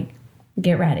me, like,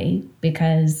 get ready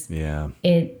because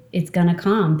it's going to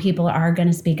come. People are going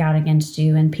to speak out against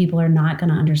you and people are not going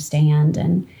to understand.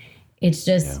 And it's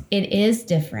just, it is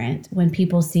different when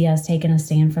people see us taking a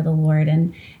stand for the Lord,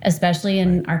 and especially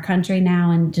in our country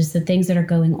now and just the things that are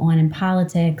going on in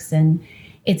politics. And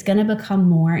it's going to become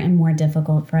more and more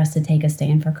difficult for us to take a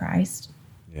stand for Christ.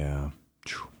 Yeah.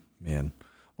 Man.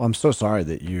 Well, I'm so sorry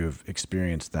that you've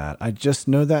experienced that. I just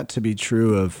know that to be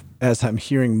true of, as I'm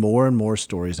hearing more and more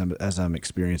stories, as I'm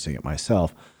experiencing it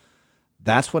myself,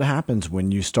 that's what happens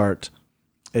when you start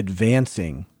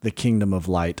advancing the kingdom of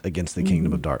light against the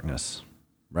kingdom of darkness,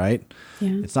 right?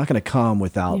 Yeah. It's not going to come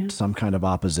without some kind of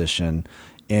opposition.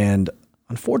 And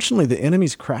unfortunately, the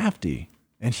enemy's crafty,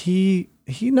 and he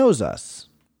knows us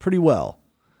pretty well.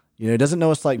 You know, he doesn't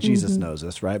know us like Jesus knows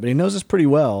us, right? But he knows us pretty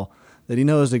well, that he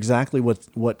knows exactly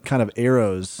what kind of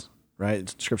arrows,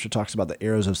 right? Scripture talks about the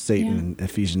arrows of Satan in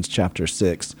Ephesians chapter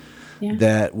 6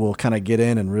 that will kind of get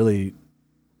in and really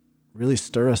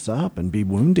stir us up and be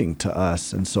wounding to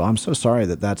us. And so I'm so sorry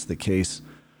that that's the case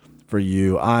for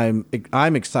you. I'm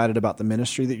excited about the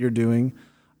ministry that you're doing.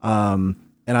 And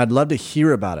I'd love to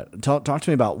hear about it. Talk to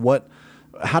me about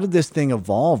how did this thing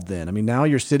evolve then? I mean, now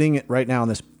you're sitting right now in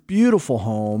this beautiful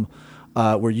home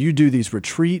where you do these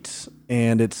retreats,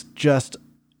 and it's just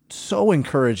so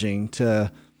encouraging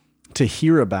to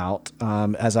hear about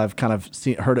as I've kind of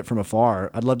heard it from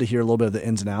afar. I'd love to hear a little bit of the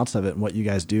ins and outs of it and what you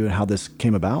guys do and how this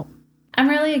came about. I'm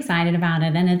really excited about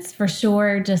it, and it's for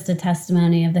sure just a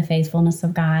testimony of the faithfulness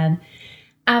of God.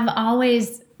 I've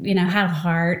always, had a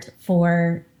heart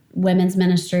for women's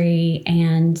ministry,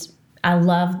 and I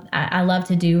love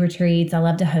to do retreats. I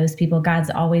love to host people. God's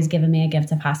always given me a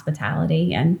gift of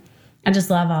hospitality, and I just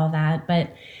love all that.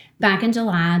 But back in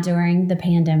July during the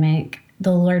pandemic,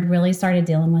 the Lord really started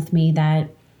dealing with me that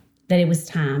it was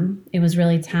time. It was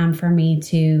really time for me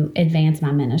to advance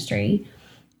my ministry.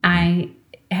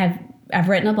 I've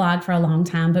written a blog for a long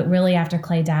time, but really after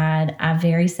Clay died, I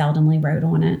very seldomly wrote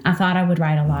on it. I thought I would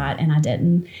write a lot, and I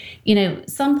didn't.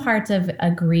 Some parts of a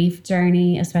grief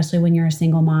journey, especially when you're a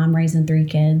single mom raising 3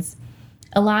 kids,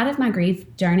 a lot of my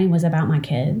grief journey was about my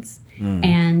kids.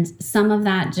 And some of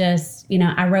that just,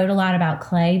 I wrote a lot about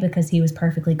Clay because he was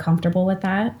perfectly comfortable with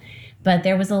that. But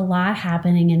there was a lot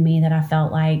happening in me that I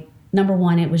felt like, number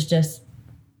one, it was just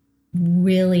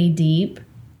really deep.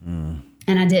 And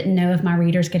I didn't know if my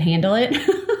readers could handle it.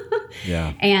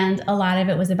 And a lot of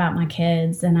it was about my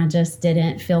kids, and I just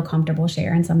didn't feel comfortable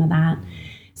sharing some of that.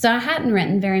 So I hadn't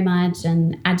written very much,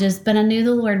 but I knew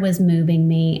the Lord was moving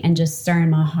me and just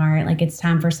stirring my heart, like it's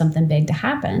time for something big to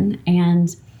happen.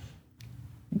 And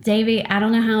Davey, I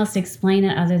don't know how else to explain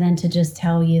it other than to just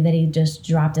tell you that he just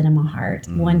dropped it in my heart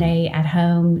one day at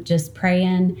home, just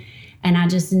praying. And I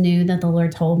just knew that the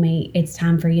Lord told me it's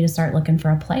time for you to start looking for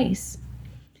a place.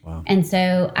 Wow. And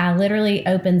so I literally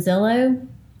opened Zillow.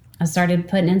 I started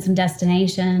putting in some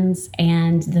destinations,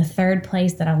 and the third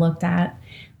place that I looked at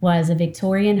was a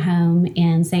Victorian home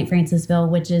in St.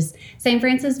 Francisville, St.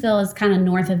 Francisville is kind of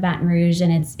north of Baton Rouge,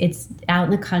 and it's out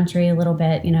in the country a little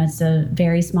bit. It's a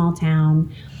very small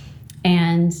town.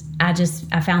 And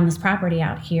I found this property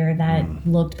out here that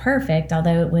looked perfect,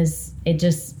 although it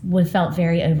just felt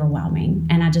very overwhelming.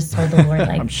 And I just told the Lord,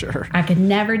 like, I'm sure I could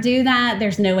never do that.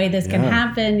 There's no way this can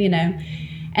happen,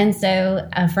 And so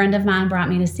a friend of mine brought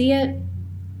me to see it,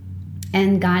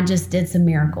 and God just did some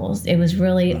miracles. It was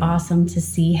really awesome to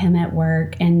see him at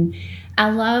work. And I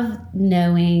love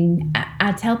knowing,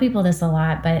 I tell people this a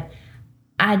lot, but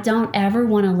I don't ever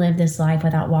want to live this life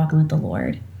without walking with the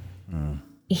Lord.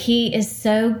 He is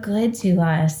so good to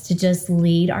us to just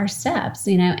lead our steps,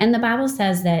 and the Bible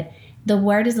says that the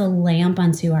word is a lamp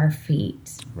unto our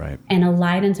feet, right, and a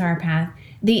light unto our path.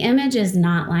 The image is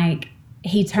not like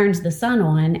he turns the sun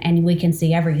on and we can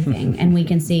see everything and we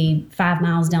can see 5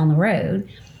 miles down the road.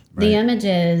 Right. The image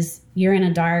is you're in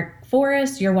a dark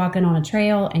forest, you're walking on a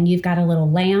trail, and you've got a little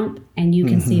lamp and you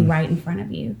can see right in front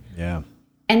of you. Yeah.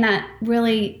 And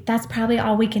that's probably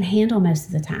all we can handle most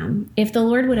of the time. If the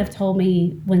Lord would have told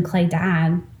me when Clay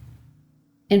died,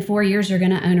 in 4 years you're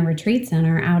going to own a retreat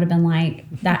center, I would have been like,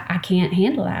 that I can't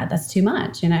handle that. That's too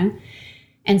much,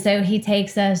 And so he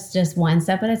takes us just one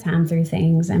step at a time through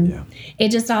things. And it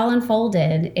just all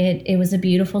unfolded. It was a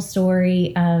beautiful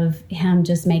story of him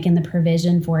just making the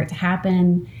provision for it to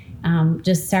happen,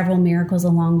 just several miracles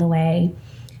along the way.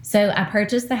 So I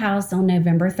purchased the house on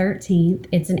November 13th.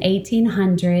 It's an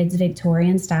 1800s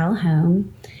Victorian style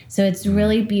home. So it's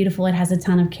really beautiful. It has a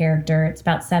ton of character. It's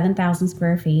about 7,000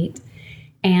 square feet.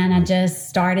 And I just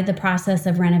started the process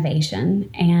of renovation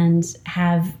and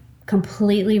have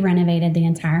completely renovated the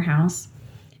entire house.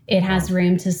 It has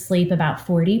room to sleep about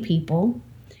 40 people.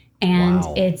 And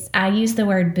I use the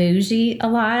word bougie a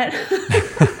lot.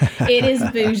 It is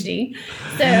bougie.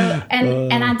 So,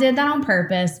 and I did that on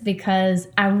purpose because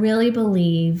I really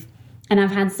believe, and I've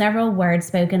had several words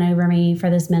spoken over me for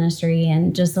this ministry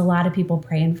and just a lot of people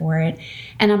praying for it.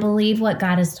 And I believe what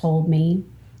God has told me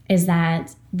is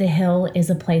that the hill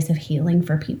is a place of healing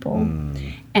for people.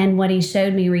 And what he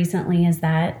showed me recently is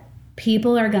that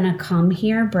people are going to come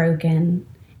here broken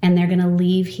and they're going to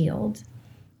leave healed.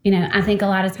 I think a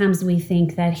lot of times we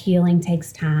think that healing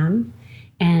takes time,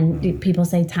 and people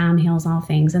say time heals all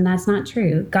things, and that's not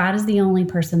true. God is the only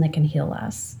person that can heal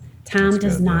us. Time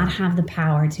does not have the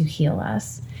power to heal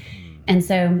us. And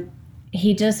so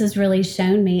he just has really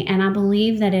shown me, and I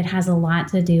believe that it has a lot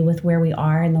to do with where we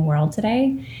are in the world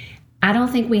today. I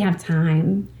don't think we have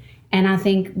time. And I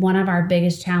think one of our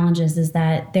biggest challenges is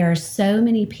that there are so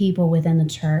many people within the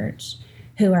church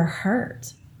who are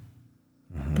hurt,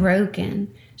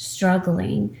 broken,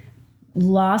 struggling,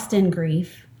 lost in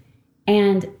grief.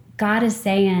 And God is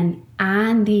saying,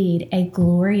 I need a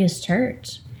glorious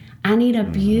church. I need a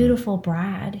beautiful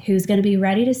bride who's going to be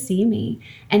ready to see me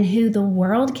and who the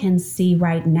world can see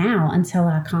right now until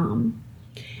I come.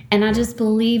 And I just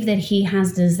believe that he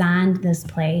has designed this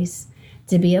place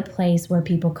to be a place where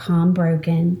people come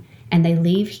broken and they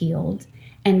leave healed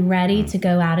and ready to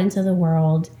go out into the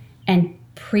world and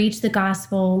preach the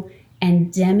gospel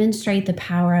and demonstrate the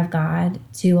power of God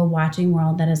to a watching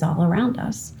world that is all around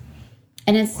us.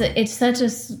 And it's such a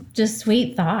just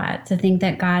sweet thought to think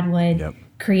that God would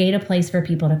create a place for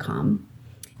people to come.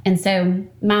 And so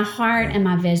my heart and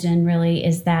my vision really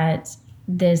is that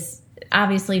this,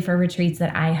 obviously for retreats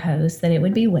that I host, that it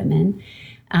would be women.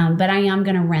 But I am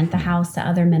going to rent the house to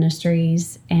other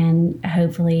ministries and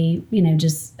hopefully,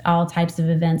 just all types of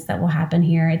events that will happen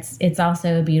here. It's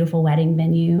also a beautiful wedding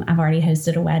venue. I've already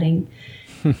hosted a wedding.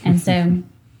 And so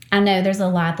I know there's a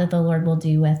lot that the Lord will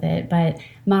do with it, but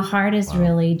my heart is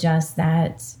really just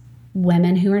that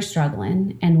women who are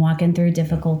struggling and walking through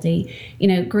difficulty,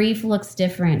 grief looks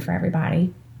different for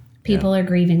everybody. People are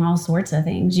grieving all sorts of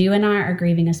things. You and I are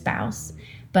grieving a spouse,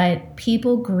 but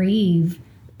people grieve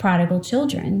prodigal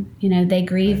children. They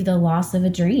grieve the loss of a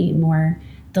dream or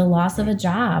the loss of a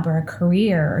job or a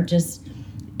career or just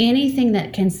anything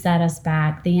that can set us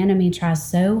back. The enemy tries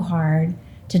so hard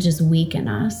to just weaken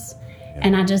us.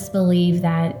 And I just believe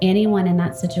that anyone in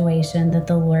that situation, that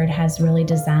the Lord has really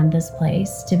designed this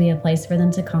place to be a place for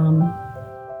them to come,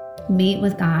 meet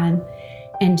with God,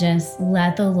 and just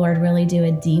let the Lord really do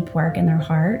a deep work in their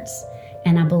hearts.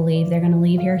 And I believe they're going to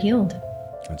leave here healed.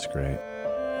 That's great.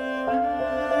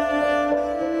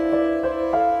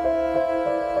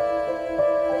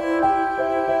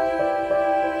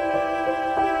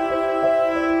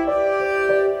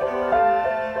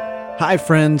 Hi,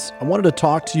 friends. I wanted to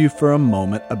talk to you for a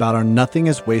moment about our Nothing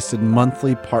is Wasted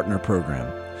monthly partner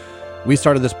program. We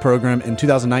started this program in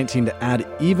 2019 to add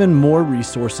even more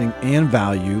resourcing and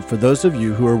value for those of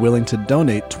you who are willing to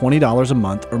donate $20 a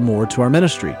month or more to our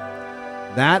ministry.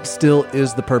 That still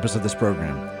is the purpose of this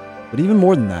program. But even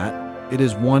more than that, it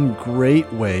is one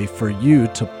great way for you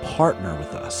to partner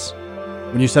with us.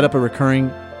 When you set up a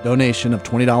recurring donation of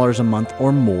 $20 a month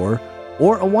or more,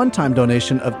 or a one-time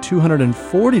donation of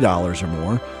 $240 or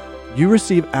more, you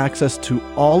receive access to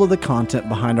all of the content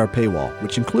behind our paywall,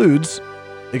 which includes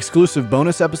exclusive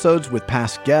bonus episodes with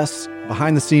past guests,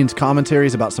 behind-the-scenes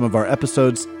commentaries about some of our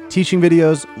episodes, teaching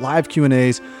videos, live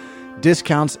Q&As,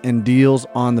 discounts and deals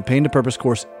on the Pain to Purpose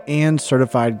course, and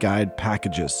certified guide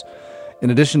packages. In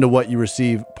addition to what you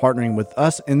receive, partnering with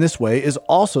us in this way is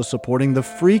also supporting the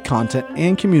free content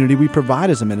and community we provide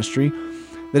as a ministry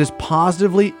that is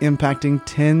positively impacting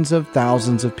tens of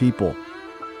thousands of people.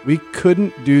 We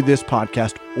couldn't do this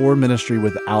podcast or ministry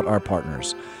without our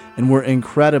partners, and we're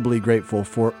incredibly grateful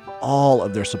for all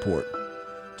of their support.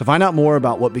 To find out more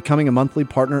about what becoming a monthly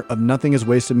partner of Nothing is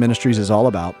Wasted Ministries is all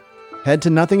about, head to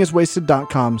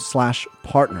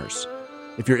nothingiswasted.com/partners.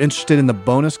 If you're interested in the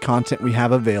bonus content we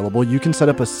have available, you can set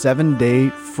up a 7-day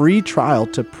free trial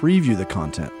to preview the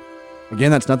content.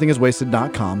 Again, that's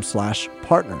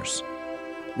nothingiswasted.com/partners.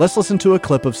 Let's listen to a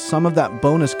clip of some of that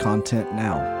bonus content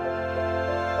now.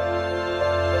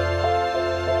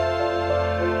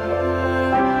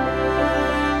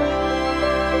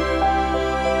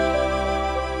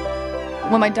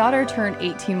 When my daughter turned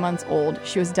 18 months old,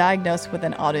 she was diagnosed with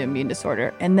an autoimmune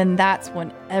disorder. And then that's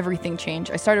when everything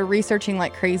changed. I started researching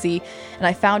like crazy, and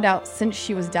I found out since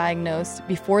she was diagnosed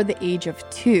before the age of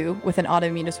 2 with an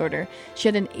autoimmune disorder, she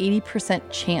had an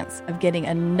 80% chance of getting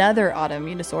another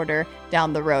autoimmune disorder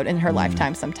down the road in her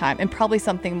lifetime sometime, and probably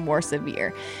something more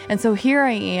severe. And so here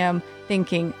I am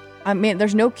thinking,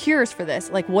 there's no cures for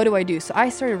this. Like, what do I do? So I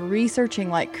started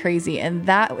researching like crazy. And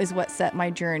that is what set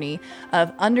my journey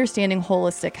of understanding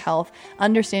holistic health,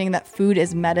 understanding that food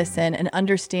is medicine, and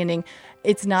understanding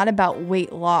it's not about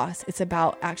weight loss. It's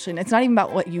about action. It's not even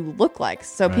about what you look like.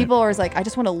 So people are always like, I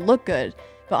just want to look good.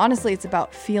 But honestly, it's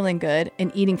about feeling good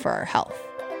and eating for our health.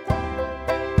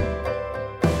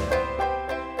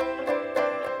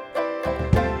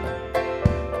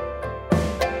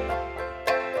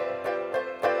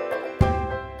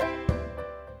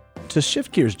 To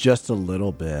shift gears just a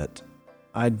little bit,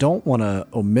 I don't want to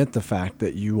omit the fact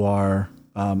that you are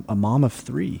a mom of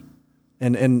 3.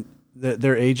 And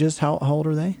their ages, how old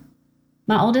are they?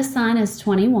 My oldest son is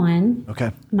 21.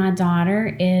 Okay. My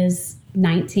daughter is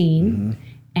 19.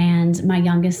 And my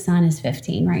youngest son is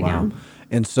 15 right now.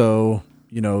 And so,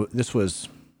 this was,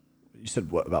 you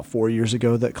said, what, about 4 years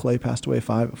ago that Clay passed away?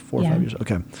 4 or 5 years?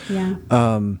 Okay. Yeah.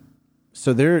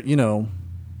 So they're,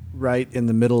 right in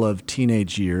the middle of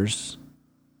teenage years,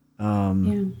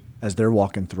 as they're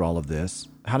walking through all of this.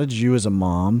 How did you as a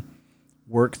mom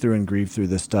work through and grieve through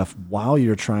this stuff while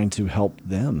you're trying to help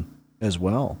them as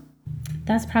well?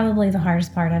 That's probably the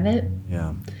hardest part of it.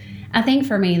 Yeah. I think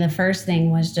for me, the first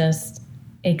thing was just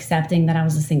accepting that I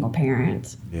was a single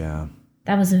parent. Yeah.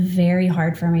 That was very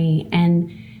hard for me. And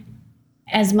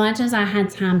as much as I had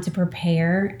time to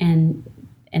prepare and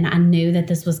I knew that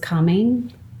this was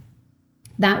coming,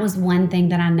 that was one thing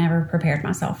that I never prepared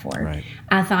myself for. Right.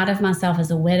 I thought of myself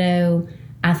as a widow.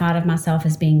 I thought of myself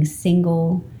as being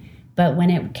single. But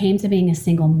when it came to being a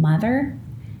single mother,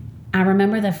 I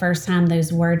remember the first time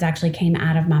those words actually came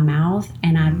out of my mouth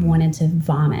and I wanted to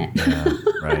vomit. Yeah,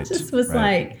 right. I just was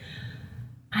like,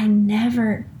 I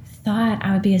never thought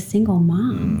I would be a single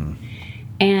mom.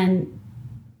 And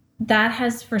that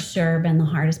has for sure been the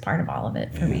hardest part of all of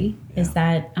it for me, is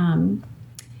that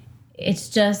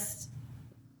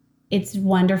it's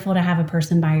wonderful to have a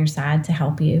person by your side to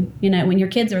help you. When your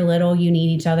kids are little, you need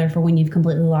each other for when you've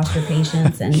completely lost your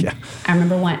patience. And I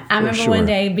remember one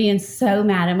day being so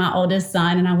mad at my oldest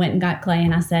son, and I went and got Clay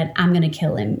and I said, I'm going to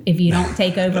kill him. If you don't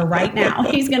take over right now,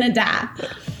 he's going to die.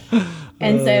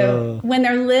 And so when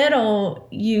they're little,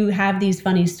 you have these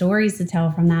funny stories to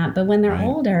tell from that. But when they're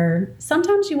older,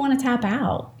 sometimes you want to tap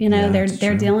out.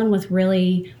 They're dealing with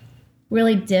really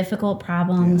difficult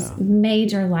problems,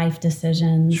 major life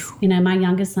decisions. My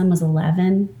youngest son was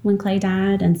 11 when Clay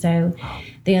died. And so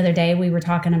the other day we were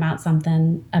talking about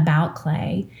something about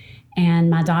Clay, and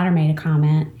my daughter made a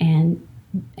comment, and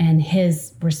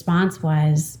his response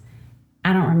was,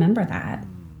 I don't remember that.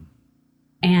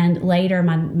 And later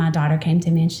my daughter came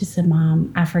to me and she said,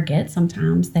 Mom, I forget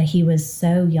sometimes that he was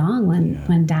so young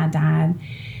when Dad died.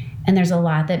 And there's a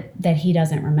lot that he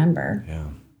doesn't remember. Yeah.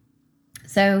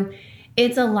 So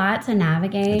it's a lot to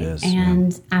navigate.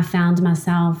 I found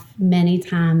myself many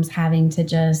times having to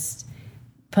just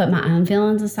put my own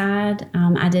feelings aside.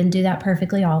 I didn't do that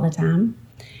perfectly all the time.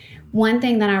 One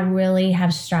thing that I really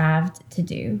have strived to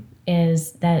do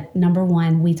is that, number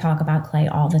one, we talk about Clay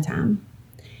all the time.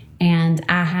 And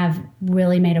I have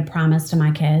really made a promise to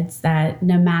my kids that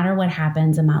no matter what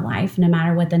happens in my life, no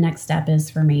matter what the next step is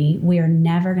for me, we are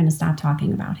never going to stop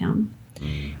talking about him.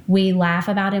 We laugh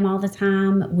about him all the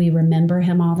time. We remember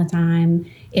him all the time.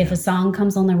 If a song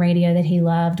comes on the radio that he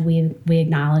loved, we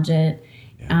acknowledge it.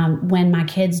 When my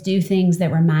kids do things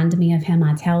that remind me of him,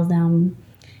 I tell them.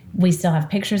 We still have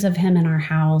pictures of him in our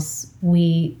house.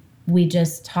 We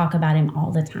just talk about him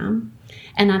all the time.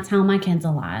 And I tell my kids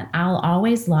a lot. I'll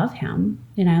always love him.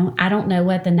 I don't know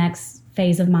what the next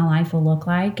phase of my life will look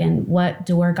like and what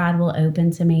door God will open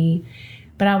to me,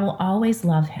 but I will always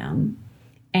love him.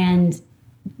 And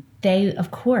they, of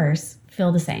course,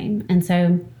 feel the same. And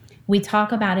so we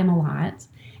talk about him a lot.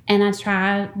 And I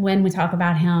try, when we talk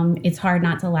about him, it's hard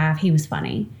not to laugh. He was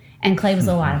funny. And Clay was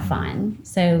a lot of fun.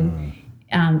 So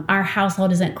our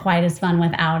household isn't quite as fun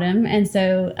without him. And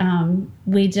so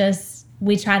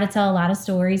we try to tell a lot of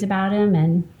stories about him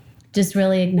and just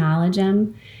really acknowledge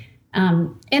him.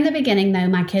 In the beginning, though,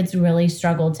 my kids really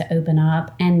struggled to open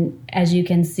up. And as you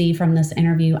can see from this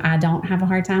interview, I don't have a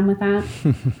hard time with that.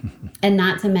 And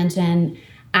not to mention,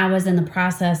 I was in the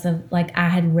process of, I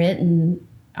had written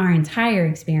our entire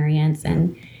experience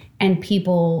and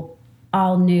people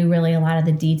all knew really a lot of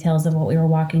the details of what we were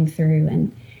walking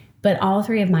through. But all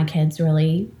three of my kids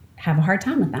really have a hard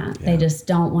time with that. Yeah. They just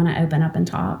don't want to open up and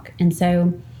talk. And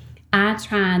so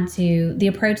the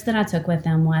approach that I took with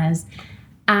them was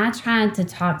I tried to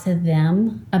talk to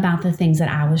them about the things that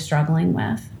I was struggling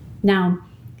with. Now,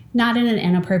 not in an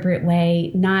inappropriate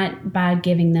way, not by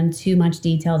giving them too much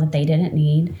detail that they didn't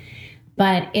need.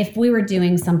 But if we were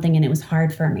doing something and it was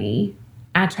hard for me,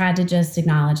 I tried to just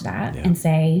acknowledge that and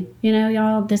say,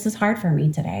 y'all, this is hard for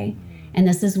me today. And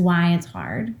this is why it's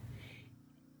hard.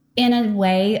 In a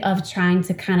way of trying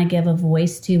to kind of give a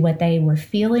voice to what they were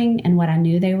feeling and what I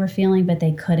knew they were feeling, but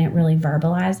they couldn't really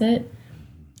verbalize it.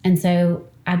 And so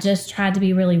I just tried to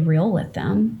be really real with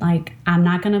them. I'm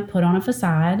not going to put on a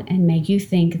facade and make you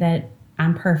think that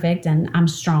I'm perfect and I'm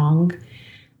strong.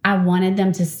 I wanted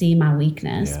them to see my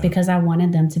weakness because I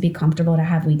wanted them to be comfortable to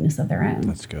have weakness of their own.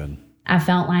 That's good. I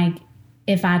felt like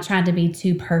if I tried to be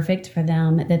too perfect for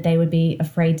them, that they would be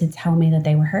afraid to tell me that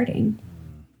they were hurting.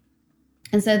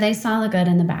 And so they saw the good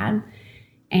and the bad,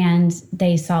 and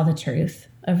they saw the truth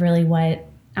of really what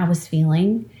I was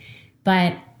feeling.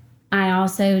 But I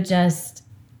also just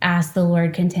asked the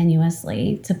Lord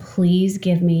continuously to please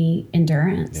give me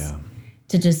endurance,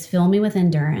 to just fill me with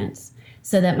endurance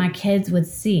so that my kids would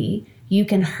see you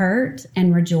can hurt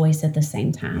and rejoice at the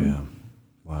same time. Yeah.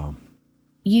 Wow.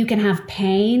 You can have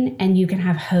pain and you can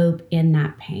have hope in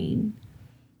that pain.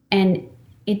 And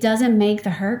it doesn't make the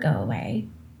hurt go away.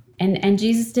 And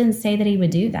Jesus didn't say that he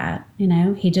would do that.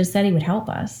 He just said he would help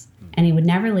us and he would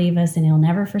never leave us and he'll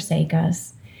never forsake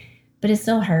us, but it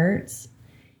still hurts.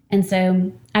 And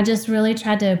so I just really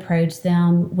tried to approach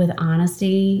them with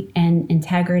honesty and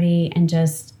integrity and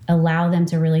just allow them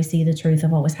to really see the truth of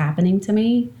what was happening to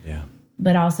me. Yeah.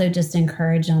 But also just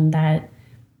encourage them that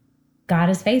God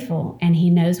is faithful and he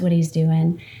knows what he's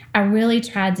doing. I really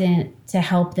tried to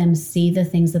help them see the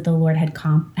things that the Lord had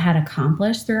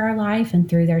accomplished through our life and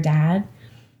through their dad.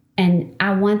 And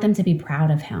I want them to be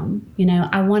proud of him.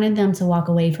 I wanted them to walk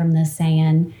away from this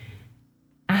saying,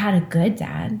 I had a good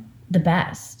dad, the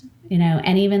best,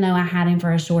 and even though I had him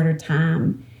for a shorter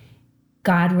time,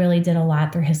 God really did a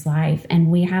lot through his life.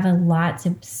 And we have a lot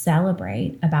to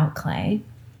celebrate about Clay.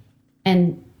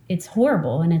 And it's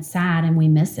horrible and it's sad and we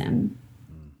miss him.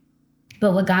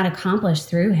 But what God accomplished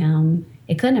through him,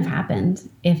 it couldn't have happened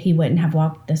if he wouldn't have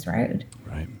walked this road.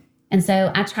 Right. And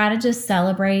so I try to just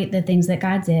celebrate the things that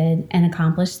God did and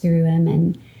accomplished through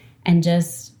him and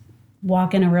just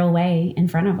walk in a real way in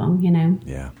front of him,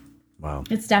 Yeah. Wow.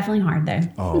 It's definitely hard though.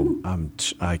 Oh,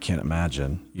 I can't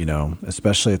imagine,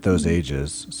 especially at those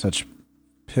ages, such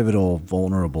pivotal,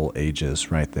 vulnerable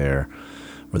ages right there,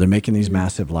 where they're making these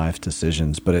massive life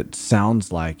decisions, but it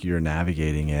sounds like you're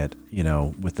navigating it,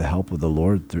 with the help of the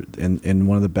Lord in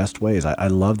one of the best ways. I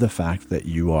love the fact that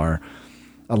you are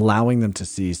allowing them to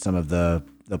see some of the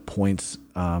points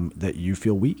that you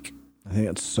feel weak. I think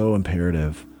it's so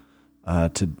imperative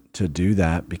to do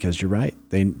that because you're right.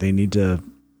 They need to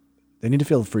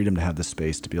feel the freedom to have the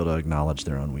space to be able to acknowledge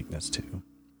their own weakness too,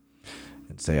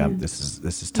 and say, "This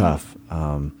is tough."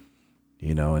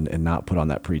 And not put on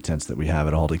that pretense that we have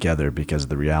it all together, because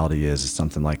the reality is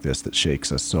something like this that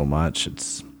shakes us so much.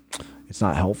 It's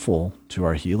not helpful to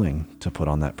our healing to put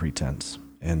on that pretense.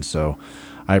 And so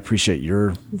I appreciate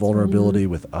your vulnerability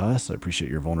with us. I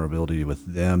appreciate your vulnerability with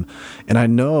them. And I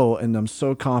know, and I'm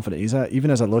so confident,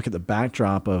 even as I look at the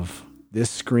backdrop of this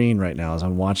screen right now, as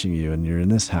I'm watching you and you're in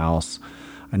this house,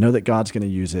 I know that God's going to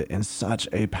use it in such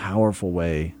a powerful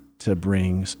way to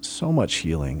bring so much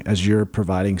healing as you're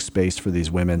providing space for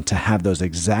these women to have those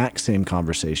exact same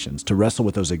conversations, to wrestle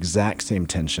with those exact same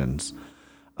tensions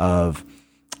of,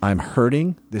 I'm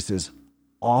hurting, this is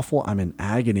awful, I'm in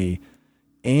agony,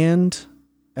 and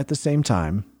at the same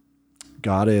time,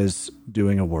 God is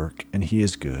doing a work, and he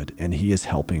is good, and he is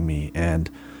helping me, and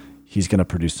he's going to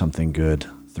produce something good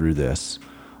through this.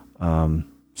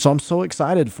 So I'm so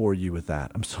excited for you with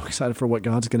that. I'm so excited for what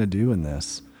God's going to do in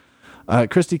this.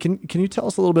 Kristy, can you tell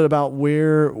us a little bit about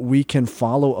where we can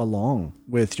follow along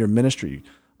with your ministry?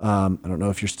 I don't know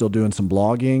if you're still doing some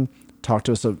blogging. Talk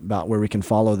to us about where we can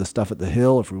follow the stuff at the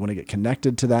Hill. If we want to get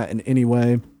connected to that in any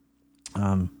way,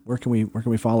 where can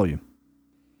we follow you?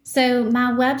 So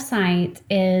my website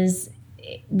is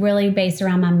really based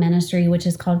around my ministry, which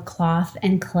is called Cloth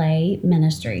and Clay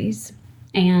Ministries.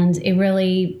 And it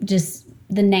really just,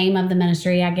 the name of the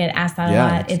ministry, I get asked that a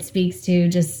lot. It speaks to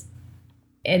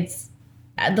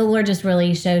the Lord just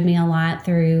really showed me a lot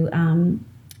through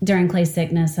during Clay's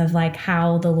sickness of like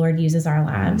how the Lord uses our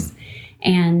lives.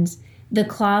 And the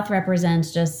cloth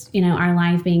represents just, our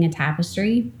life being a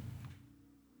tapestry.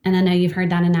 And I know you've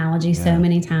heard that analogy so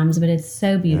many times, but it's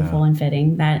so beautiful and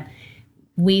fitting that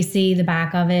we see the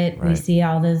back of it. Right. We see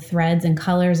all the threads and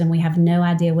colors and we have no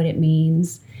idea what it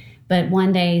means. But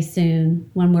one day soon,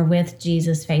 when we're with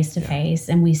Jesus face to face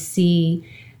and we see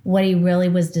what he really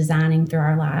was designing through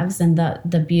our lives and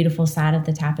the beautiful side of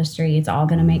the tapestry, it's all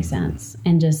going to make sense.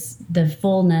 And just the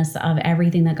fullness of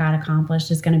everything that God accomplished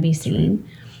is going to be seen.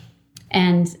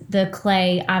 And the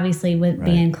clay, obviously, with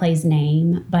being Clay's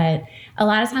name, but a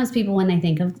lot of times people, when they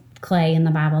think of clay in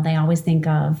the Bible, they always think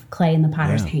of clay in the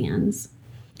potter's hands.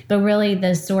 But really,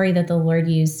 the story that the Lord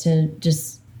used to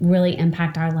just really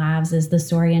impact our lives is the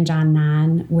story in John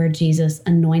 9 where Jesus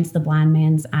anoints the blind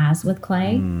man's eyes with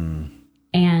clay.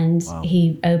 And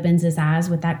he opens his eyes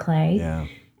with that clay. Yeah.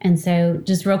 And so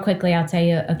just real quickly, I'll tell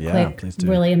you a quick,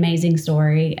 really amazing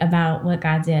story about what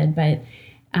God did. But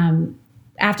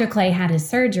after Clay had his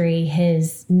surgery,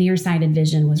 his nearsighted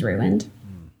vision was ruined.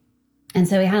 And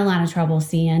so he had a lot of trouble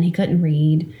seeing. He couldn't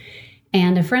read.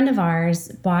 And a friend of ours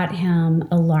bought him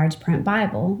a large print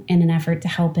Bible in an effort to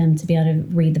help him to be able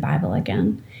to read the Bible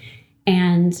again.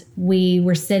 And we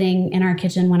were sitting in our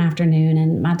kitchen one afternoon,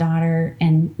 and my daughter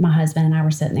and my husband and I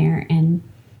were sitting there, and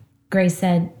Grace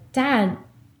said, "Dad,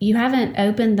 you haven't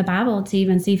opened the Bible to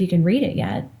even see if you can read it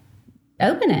yet.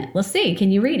 Open it. Let's see.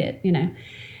 Can you read it?"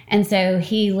 And so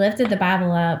he lifted the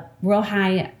Bible up real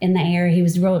high in the air. He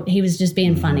was just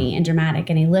being funny and dramatic,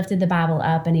 and he lifted the Bible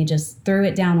up and he just threw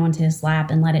it down onto his lap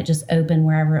and let it just open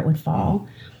wherever it would fall.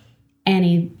 And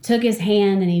he took his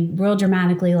hand and he real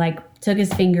dramatically took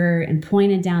his finger and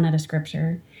pointed down at a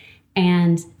scripture.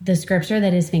 And the scripture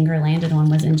that his finger landed on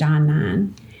was in John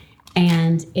 9.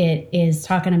 And it is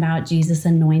talking about Jesus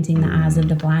anointing the eyes of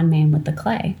the blind man with the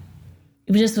clay.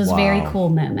 It just was a very cool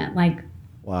moment.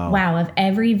 Wow, of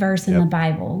every verse in the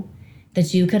Bible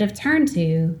that you could have turned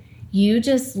to, you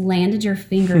just landed your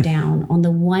finger down on the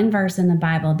one verse in the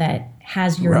Bible that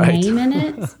has your name in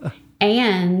it.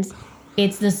 And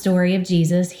it's the story of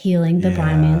Jesus healing the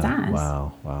blind man's eyes.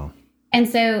 Wow. And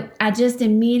so I just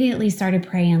immediately started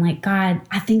praying, God,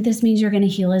 I think this means you're going to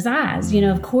heal his eyes.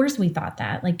 Of course we thought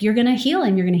that. You're going to heal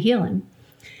him. You're going to heal him.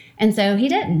 And so he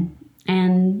didn't.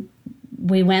 And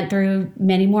we went through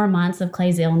many more months of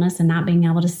Clay's illness and not being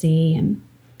able to see. And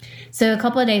so a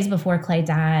couple of days before Clay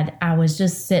died, I was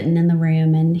just sitting in the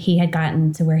room, and he had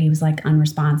gotten to where he was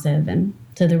unresponsive. And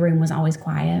so the room was always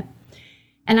quiet.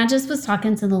 And I just was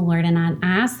talking to the Lord, and I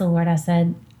asked the Lord, I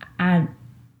said, I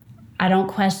don't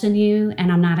question you,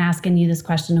 and I'm not asking you this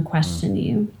question to question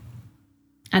you.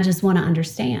 I just want to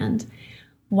understand,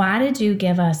 why did you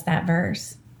give us that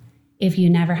verse if you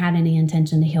never had any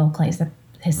intention to heal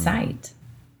his sight?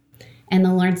 And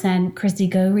the Lord said, "Kristy,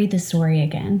 go read the story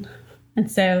again."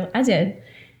 And so I did.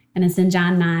 And it's in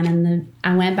John 9. And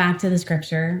I went back to the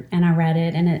scripture and I read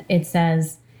it. And it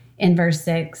says in verse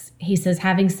 6, he says,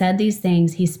 "Having said these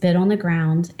things, he spit on the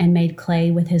ground and made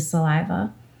clay with his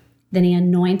saliva. Then he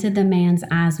anointed the man's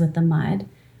eyes with the mud."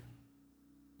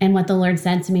 And what the Lord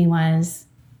said to me was,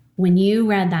 when you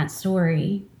read that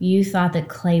story, you thought that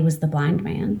Clay was the blind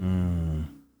man.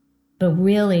 But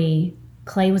really,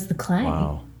 Clay was the clay.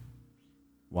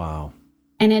 Wow.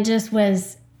 And it just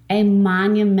was a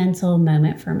monumental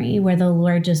moment for me where the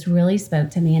Lord just really spoke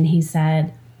to me, and he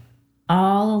said,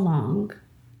 all along,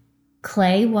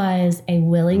 Clay was a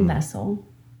willing vessel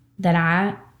that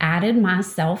I added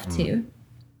myself to.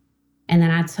 And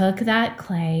then I took that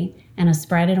clay and I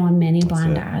spread it on many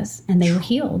blind eyes, and they were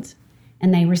healed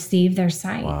and they received their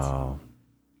sight. Wow.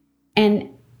 And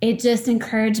it just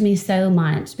encouraged me so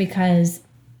much because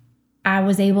I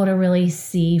was able to really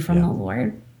see from the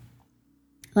Lord.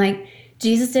 Like,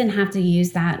 Jesus didn't have to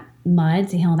use that mud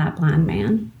to heal that blind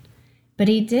man, but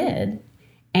he did.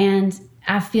 And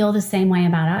I feel the same way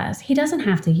about us. He doesn't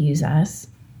have to use us.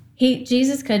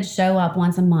 Jesus could show up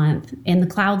once a month in the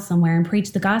clouds somewhere and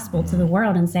preach the gospel to the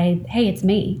world and say, hey, it's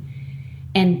me,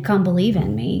 and come believe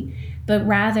in me. But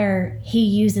rather, he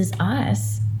uses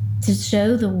us to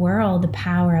show the world the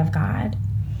power of God.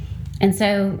 And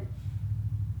so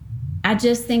I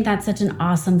just think that's such an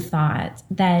awesome thought,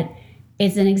 that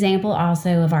it's an example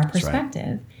also of our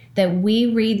perspective, that we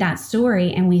read that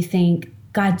story and we think,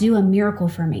 God, do a miracle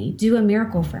for me. Do a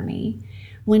miracle for me.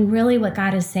 When really what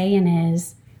God is saying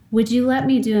is, would you let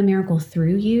me do a miracle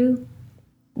through you?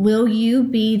 Will you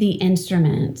be the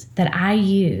instrument that I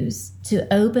use to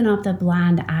open up the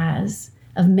blind eyes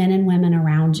of men and women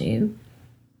around you?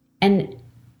 And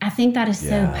I think that is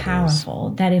so powerful,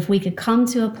 that if we could come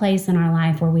to a place in our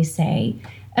life where we say,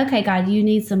 okay, God, you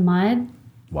need some mud?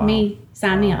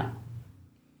 Sign me up.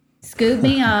 Scoop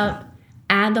me up,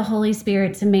 add the Holy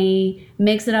Spirit to me,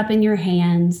 mix it up in your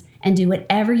hands, and do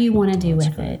whatever you want to do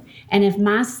with it. And if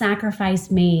my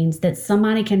sacrifice means that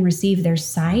somebody can receive their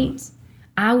sight,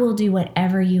 I will do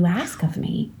whatever you ask of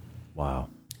me. Wow.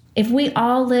 If we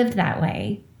all lived that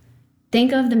way,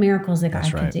 think of the miracles that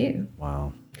God could do.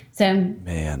 Wow. So,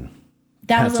 man,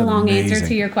 that was a long answer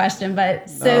to your question. But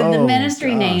so the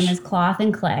ministry name is Cloth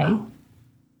and Clay.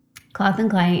 Cloth and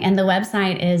Clay. And the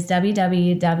website is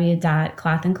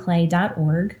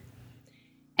www.clothandclay.org.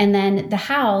 And then the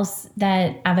house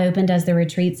that I've opened as the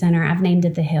retreat center, I've named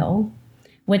it The Hill,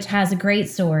 which has a great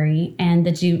story, and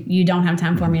that you don't have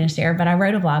time for me to share, but I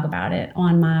wrote a blog about it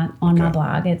on my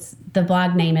blog. The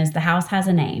blog name is The House Has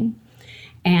a Name.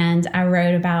 And I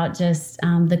wrote about just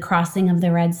the crossing of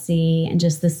the Red Sea and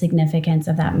just the significance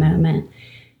of that moment.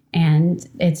 And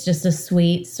it's just a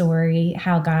sweet story,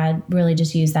 how God really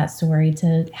just used that story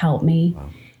to help me. Wow.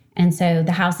 And so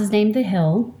the house is named The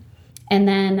Hill. And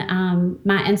then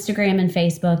my Instagram and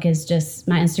Facebook is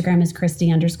my Instagram is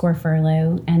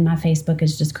Kristy_Furlow, and my Facebook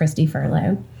is just Kristy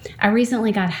Furlow. I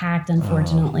recently got hacked,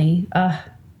 unfortunately. I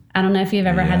don't know if you've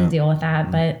ever had to deal with that,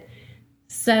 but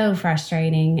so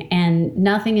frustrating. And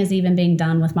nothing is even being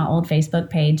done with my old Facebook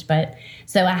page. But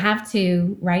so I have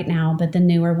two right now, but the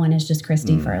newer one is just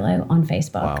Kristy Furlow on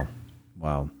Facebook.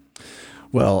 Wow.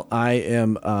 Well,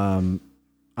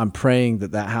 I'm praying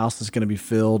that house is going to be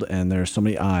filled, and there are so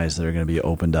many eyes that are going to be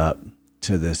opened up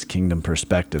to this kingdom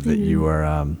perspective that you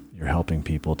are you're helping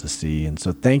people to see. And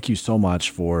so thank you so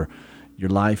much for your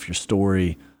life, your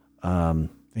story.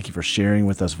 Thank you for sharing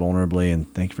with us vulnerably, and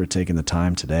thank you for taking the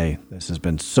time today. This has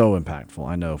been so impactful,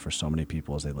 I know, for so many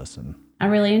people as they listen. I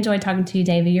really enjoyed talking to you,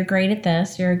 Davey. You're great at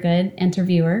this. You're a good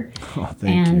interviewer. Oh,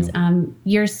 thank you. And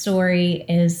your story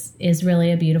is really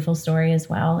a beautiful story as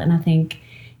well. And I think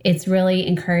it's really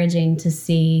encouraging to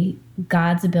see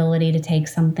God's ability to take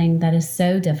something that is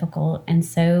so difficult and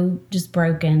so just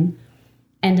broken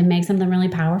and to make something really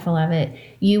powerful of it.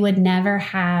 You would never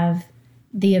have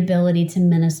the ability to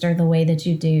minister the way that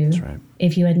you do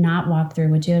if you had not walked through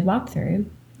what you had walked through.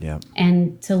 Yeah.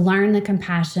 And to learn the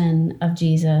compassion of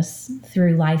Jesus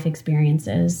through life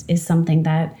experiences is something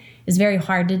that is very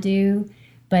hard to do,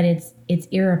 but it's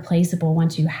irreplaceable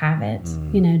once you have it.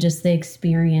 You know, just the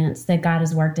experience that God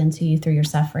has worked into you through your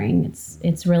suffering.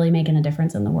 It's really making a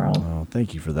difference in the world. Oh,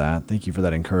 thank you for that. Thank you for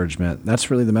that encouragement.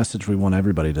 That's really the message we want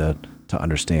everybody to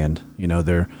understand. You know,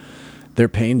 their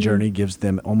pain journey gives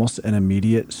them almost an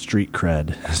immediate street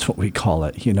cred, is what we call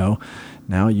it. You know,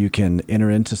 now you can enter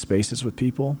into spaces with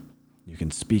people. You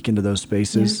can speak into those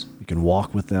spaces. You can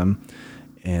walk with them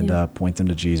and point them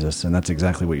to Jesus. And that's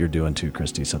exactly what you're doing too,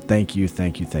 Kristy. So thank you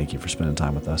for spending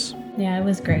time with us. Yeah, it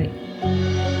was great.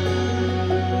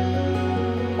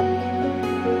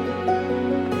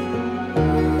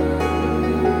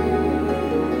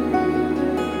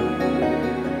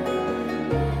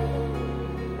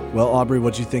 Well, Aubrey,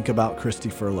 what'd you think about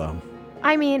Kristy Furlow?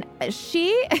 I mean,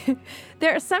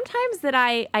 there are sometimes that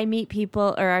I meet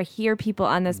people or I hear people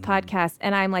on this podcast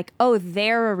and I'm like, oh,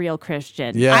 they're a real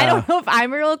Christian. Yeah. I don't know if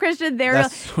I'm a real Christian.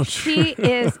 That's so true. She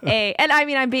is and I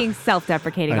mean, I'm being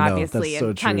self-deprecating, obviously,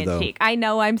 and tongue-in-cheek. I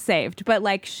know I'm saved, but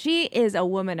like, she is a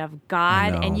woman of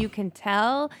God, and you can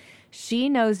tell she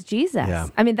knows Jesus. Yeah.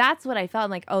 I mean, that's what I felt. I'm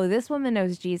like, oh, this woman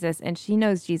knows Jesus, and she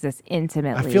knows Jesus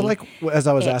intimately. I feel like as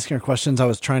I was asking her questions, I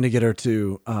was trying to get her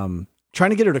to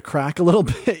trying to get her to crack a little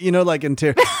bit, like in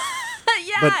tear.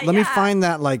 But let me find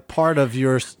that like part of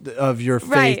your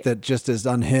faith that just is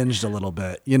unhinged a little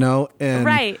bit,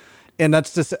 and and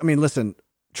that's just, I mean, listen,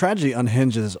 tragedy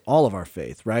unhinges all of our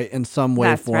faith, right? In some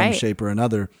way, form, shape, or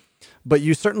another. But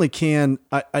you certainly can.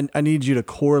 I need you to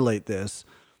correlate this,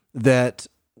 that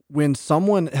when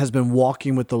someone has been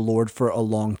walking with the Lord for a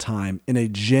long time in a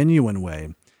genuine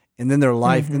way, and then their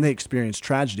life, then they experience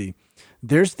tragedy,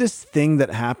 there's this thing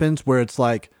that happens where it's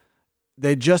like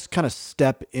they just kind of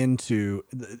step into,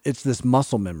 it's this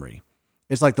muscle memory.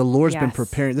 It's like the Lord's been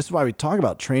preparing. This is why we talk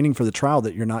about training for the trial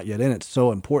that you're not yet in. It's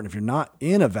so important. If you're not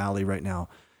in a valley right now,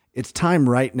 it's time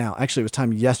right now. Actually, it was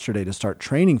time yesterday to start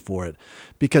training for it,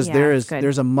 because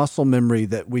there's a muscle memory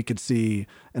that we could see,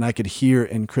 and I could hear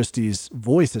in Kristy's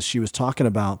voice as she was talking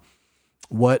about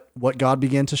what God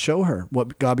began to show her,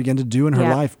 what God began to do in her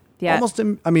life. Yeah. Almost,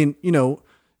 I mean,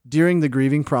 during the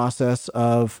grieving process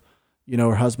of,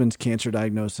 her husband's cancer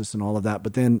diagnosis and all of that,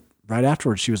 but then right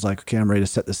afterwards, she was like, okay, I'm ready to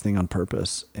set this thing on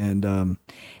purpose. And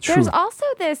there's also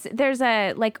there's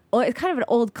a it's kind of an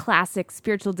old classic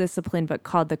spiritual discipline book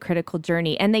called The Critical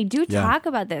Journey. And they do talk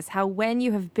about this, how when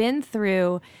you have been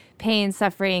through pain,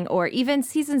 suffering, or even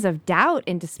seasons of doubt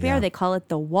and despair, they call it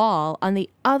the wall. On the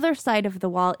other side of the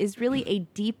wall is really a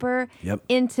deeper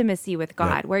intimacy with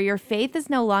God, where your faith is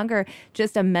no longer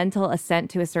just a mental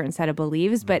assent to a certain set of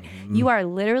beliefs, but you are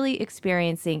literally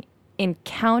experiencing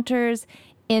encounters,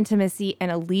 intimacy,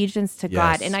 and allegiance to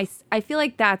God. And I feel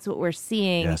like that's what we're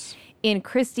seeing in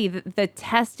Kristy. The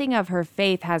testing of her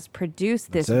faith has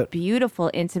produced this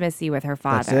beautiful intimacy with her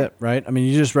Father. That's it, right? I mean,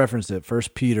 you just referenced it. 1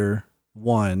 Peter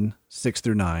 1,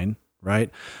 6-9, right?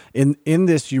 In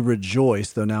this you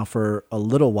rejoice, though now for a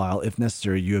little while, if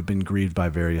necessary, you have been grieved by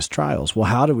various trials. Well,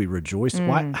 how do we rejoice?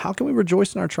 Why? How can we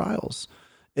rejoice in our trials?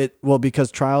 Because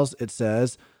trials, it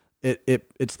says,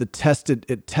 it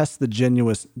tests the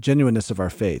genuineness of our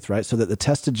faith, right? So that the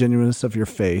tested genuineness of your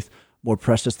faith, more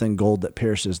precious than gold that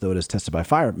perishes, though it is tested by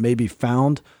fire, may be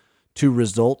found to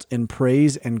result in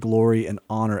praise and glory and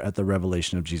honor at the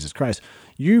revelation of Jesus Christ.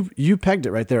 You pegged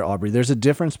it right there, Aubrey. There's a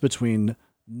difference between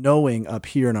knowing up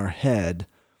here in our head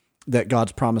that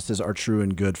God's promises are true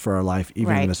and good for our life,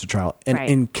 even in the midst of trial, and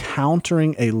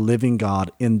encountering a living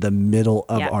God in the middle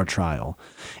of our trial.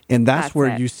 And that's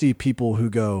where you see people who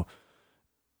go,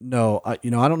 no, I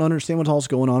don't understand what's all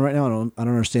going on right now. I don't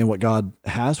understand what God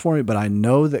has for me, but I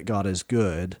know that God is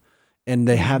good. And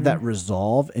they have that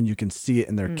resolve, and you can see it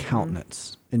in their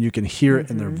countenance, and you can hear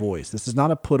it in their voice. This is not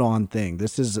a put on thing.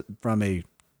 This is from a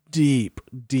deep,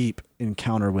 deep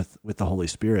encounter with the Holy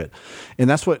Spirit. And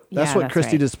that's what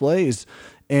Kristy displays.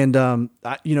 And,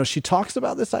 she talks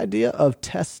about this idea of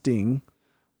testing,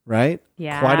 right?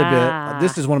 Yeah. Quite a bit.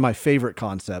 This is one of my favorite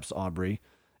concepts, Aubrey,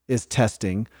 is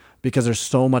testing, because there's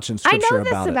so much in Scripture about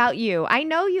it. I know this about you. I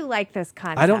know you like this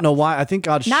concept. I don't know why. I think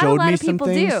God showed me some things. Not a lot of people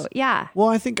do. Yeah. Well,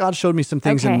 I think God showed me some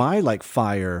things in my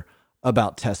fire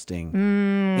about testing.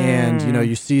 And,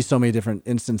 you see so many different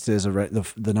instances of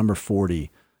the number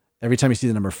 40. Every time you see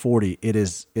the number 40, it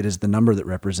is the number that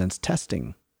represents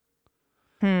testing.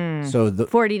 So the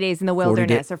 40 days in the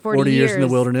wilderness, or 40 years in the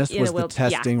wilderness was the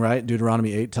testing, right?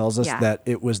 Deuteronomy 8 tells us that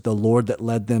it was the Lord that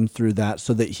led them through that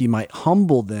so that he might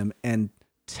humble them and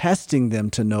testing them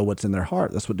to know what's in their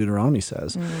heart. That's what Deuteronomy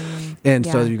says. And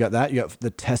so you got that. You got the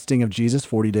testing of Jesus,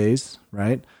 40 days,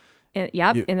 right? In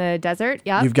the desert.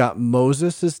 Yep. You've got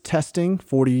Moses' testing,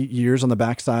 40 years on the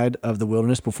backside of the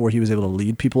wilderness before he was able to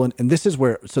lead people. And this is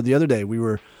where, so the other day we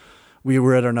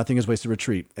were at our Nothing is Wasted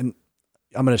retreat. And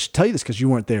I'm going to tell you this because you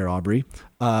weren't there, Aubrey.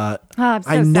 I'm so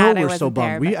I know sad we're so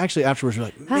bummed. We actually afterwards were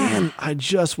like, man, I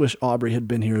just wish Aubrey had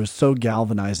been here. It was so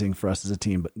galvanizing for us as a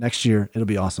team. But next year, it'll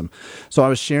be awesome. So I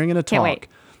was sharing in a talk.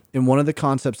 And one of the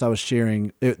concepts I was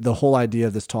sharing, the whole idea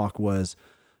of this talk was,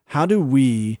 how do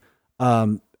we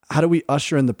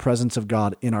usher in the presence of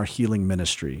God in our healing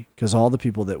ministry? Because all the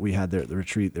people that we had there at the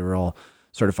retreat, they were all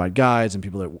certified guides and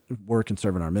people that work and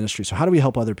serve in our ministry. So how do we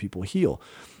help other people heal?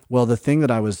 Well, the thing that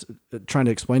I was trying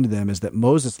to explain to them is that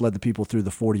Moses led the people through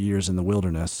the 40 years in the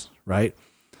wilderness, right?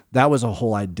 That was a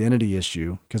whole identity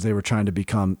issue because they were trying to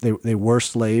become, they were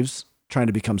slaves trying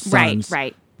to become sons.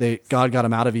 Right. God got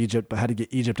them out of Egypt, but had to get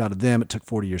Egypt out of them. It took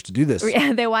 40 years to do this.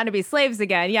 Yeah, they want to be slaves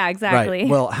again. Yeah, exactly. Right.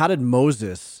 Well, how did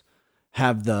Moses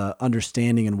have the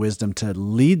understanding and wisdom to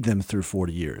lead them through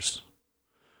 40 years?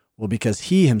 Well, because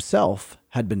he himself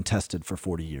had been tested for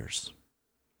 40 years.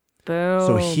 Boom.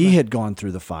 So he had gone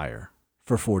through the fire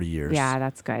for 40 years. Yeah,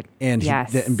 that's good. And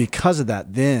and because of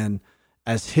that, then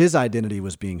as his identity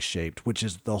was being shaped, which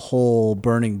is the whole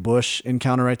burning bush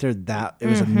encounter right there, that it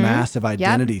was a massive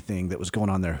identity thing that was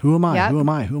going on there. Who am I? Who am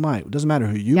I? Who am I? It doesn't matter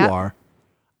who you are.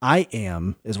 I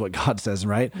am is what God says,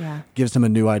 right? Yeah. Gives him a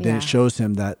new identity. Yeah. It shows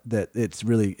him that it's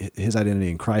really his identity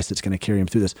in Christ that's going to carry him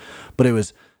through this. But it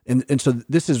was, and so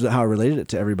this is how I related it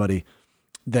to everybody,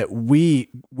 that we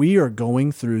are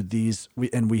going through these,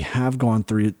 we have gone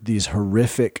through these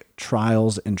horrific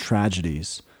trials and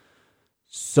tragedies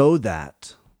so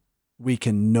that we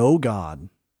can know God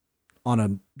on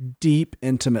a deep,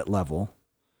 intimate level,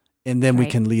 and then we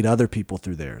can lead other people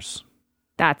through theirs.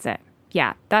 That's it.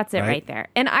 Yeah, that's it right there.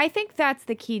 And I think that's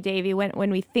the key, Davey, when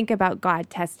we think about God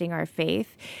testing our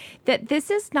faith, that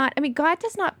this is not, I mean, God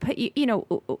does not put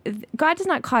God does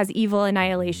not cause evil,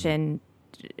 annihilation,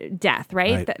 death,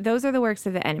 right? Those are the works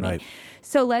of the enemy. Right.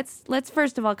 So let's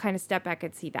first of all kind of step back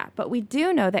and see that. But we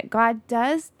do know that God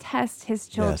does test his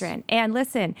children. Yes. And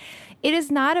listen, it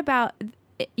is not about,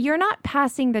 you're not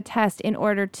passing the test in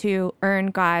order to earn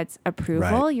God's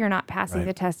approval. Right. You're not passing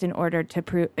the test in order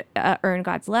to earn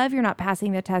God's love. You're not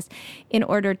passing the test in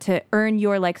order to earn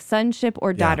your like sonship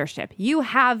or daughtership. You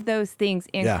have those things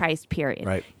in Christ, period.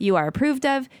 Right. You are approved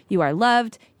of, you are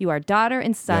loved, you are daughter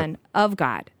and son of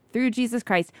God through Jesus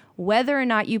Christ, whether or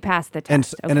not you pass the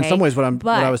test. And in some ways, what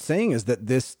I was saying is that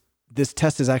this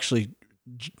test is actually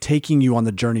taking you on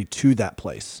the journey to that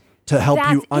place to help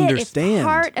you understand. It's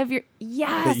part of your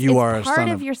that you are a son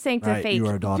of your sanctification. Right, you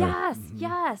are a daughter. Yes,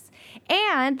 yes.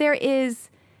 And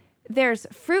there's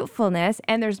fruitfulness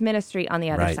and there's ministry on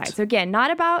the other side. So again,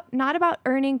 not about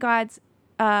earning God's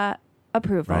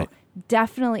approval. Right.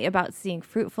 Definitely about seeing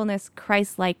fruitfulness,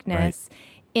 Christ-likeness,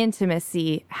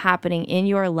 intimacy happening in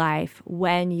your life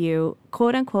when you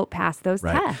quote unquote pass those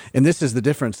tests. And this is the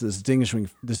difference,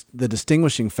 the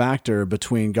distinguishing factor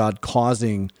between God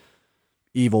causing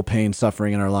evil, pain,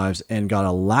 suffering in our lives and God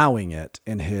allowing it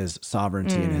in his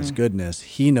sovereignty and his goodness.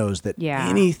 He knows that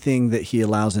anything that he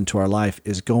allows into our life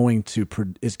is going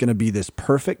to be this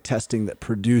perfect testing that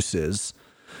produces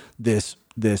this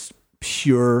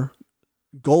pure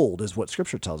gold, is what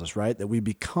Scripture tells us, right? That we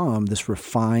become this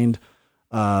refined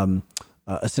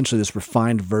essentially this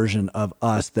refined version of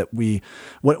us that one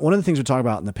of the things we talk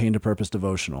about in the Pain to Purpose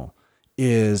devotional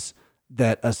is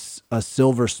that a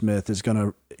silversmith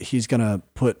he's gonna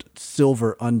put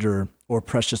silver under, or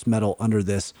precious metal under,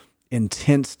 this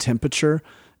intense temperature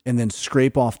and then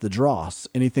scrape off the dross,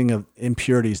 anything of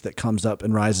impurities that comes up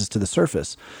and rises to the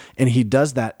surface. And he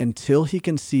does that until he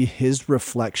can see his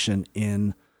reflection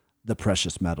in the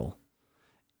precious metal.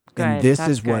 Good. And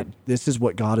this is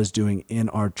what God is doing in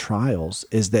our trials,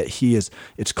 is that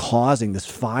it's causing this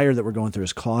fire that we're going through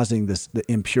is causing the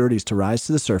impurities to rise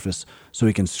to the surface so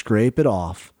he can scrape it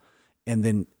off. And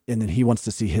then he wants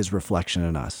to see his reflection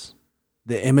in us.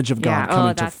 The image of God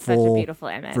coming to full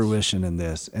fruition in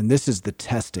this. And this is the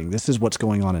testing. This is what's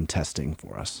going on in testing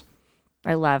for us.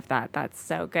 I love that. That's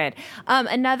so good.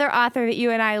 Another author that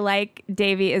you and I like,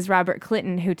 Davey, is Robert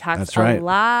Clinton, who talks a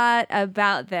lot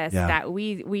about this, that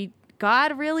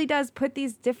God really does put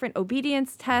these different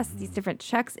obedience tests, these different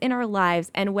checks in our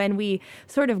lives. And when we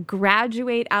sort of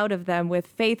graduate out of them with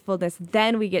faithfulness,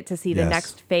 then we get to see the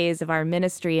next phase of our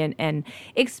ministry and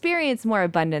experience more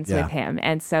abundance with him.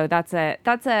 And so that's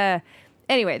an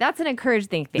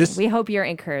encouraging thing. We hope you're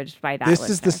encouraged by that. This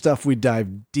is the stuff we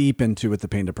dive deep into with the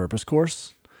Pain to Purpose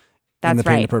course. In the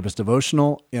Pain to Purpose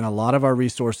devotional, in a lot of our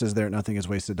resources there at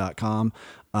nothingiswasted.com.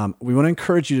 We want to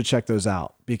encourage you to check those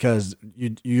out, because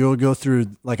you'll go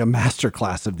through like a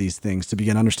masterclass of these things to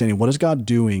begin understanding what is God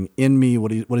doing in me,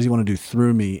 what does he want to do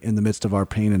through me in the midst of our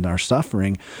pain and our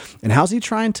suffering, and how's he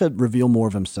trying to reveal more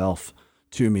of himself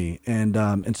to me. And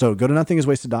so go to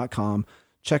nothingiswasted.com.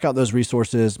 Check out those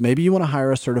resources. Maybe you want to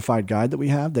hire a certified guide that we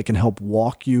have that can help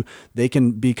walk you. They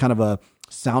can be kind of a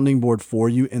sounding board for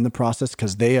you in the process,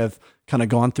 because they have kind of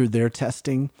gone through their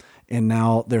testing and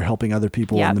now they're helping other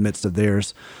people in the midst of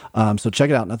theirs. So check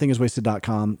it out,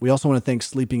 nothingiswasted.com. We also want to thank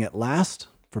Sleeping at Last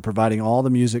for providing all the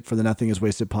music for the Nothing is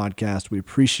Wasted podcast. We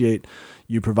appreciate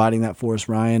you providing that for us,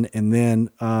 Ryan. And then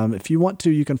if you want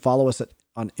to, you can follow us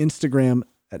on Instagram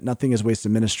at Nothing is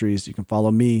Wasted Ministries. You can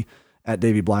follow me at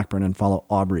Davey Blackburn and follow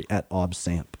Aubrey at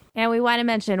AubSamp. And we want to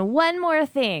mention one more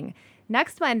thing.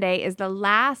 Next Monday is the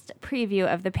last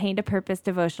preview of the Pain to Purpose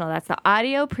devotional. That's the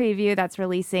audio preview that's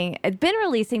releasing. It's been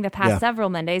releasing the past several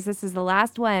Mondays. This is the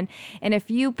last one. And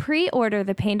if you pre-order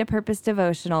the Pain to Purpose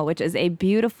devotional, which is a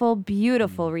beautiful,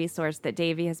 beautiful resource that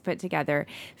Davey has put together,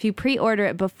 if you pre-order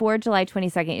it before July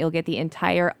 22nd, you'll get the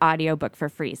entire audio book for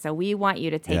free. So we want you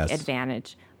to take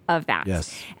advantage of that.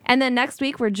 Yes. And then next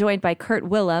week, we're joined by Kurt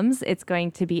Willems. It's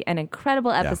going to be an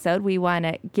incredible episode. We want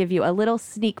to give you a little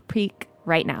sneak peek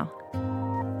right now.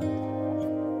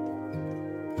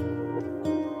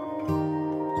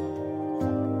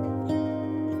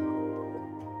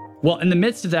 Well, in the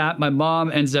midst of that, my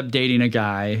mom ends up dating a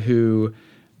guy who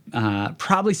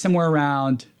probably somewhere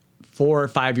around 4 or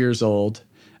 5 years old.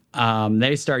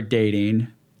 They start dating,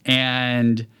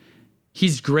 and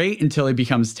he's great until he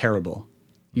becomes terrible,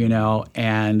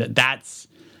 and that's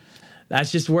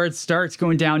just where it starts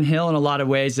going downhill in a lot of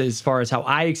ways as far as how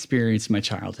I experienced my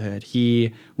childhood.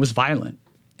 He was violent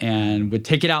and would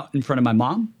take it out in front of my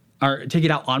mom, or take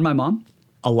it out on my mom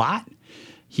a lot.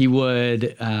 He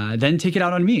would then take it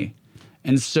out on me.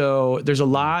 And so there's a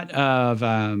lot of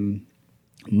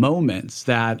moments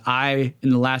that I, in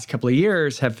the last couple of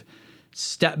years, have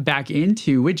stepped back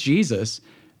into with Jesus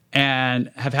and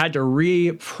have had to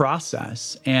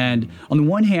reprocess. And on the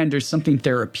one hand, there's something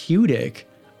therapeutic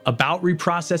about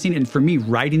reprocessing, and for me,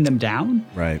 writing them down.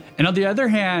 Right. And on the other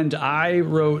hand, I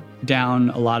wrote down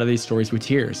a lot of these stories with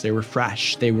tears. They were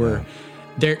fresh. They were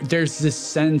there's this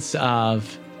sense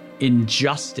of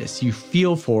injustice you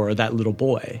feel for that little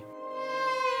boy.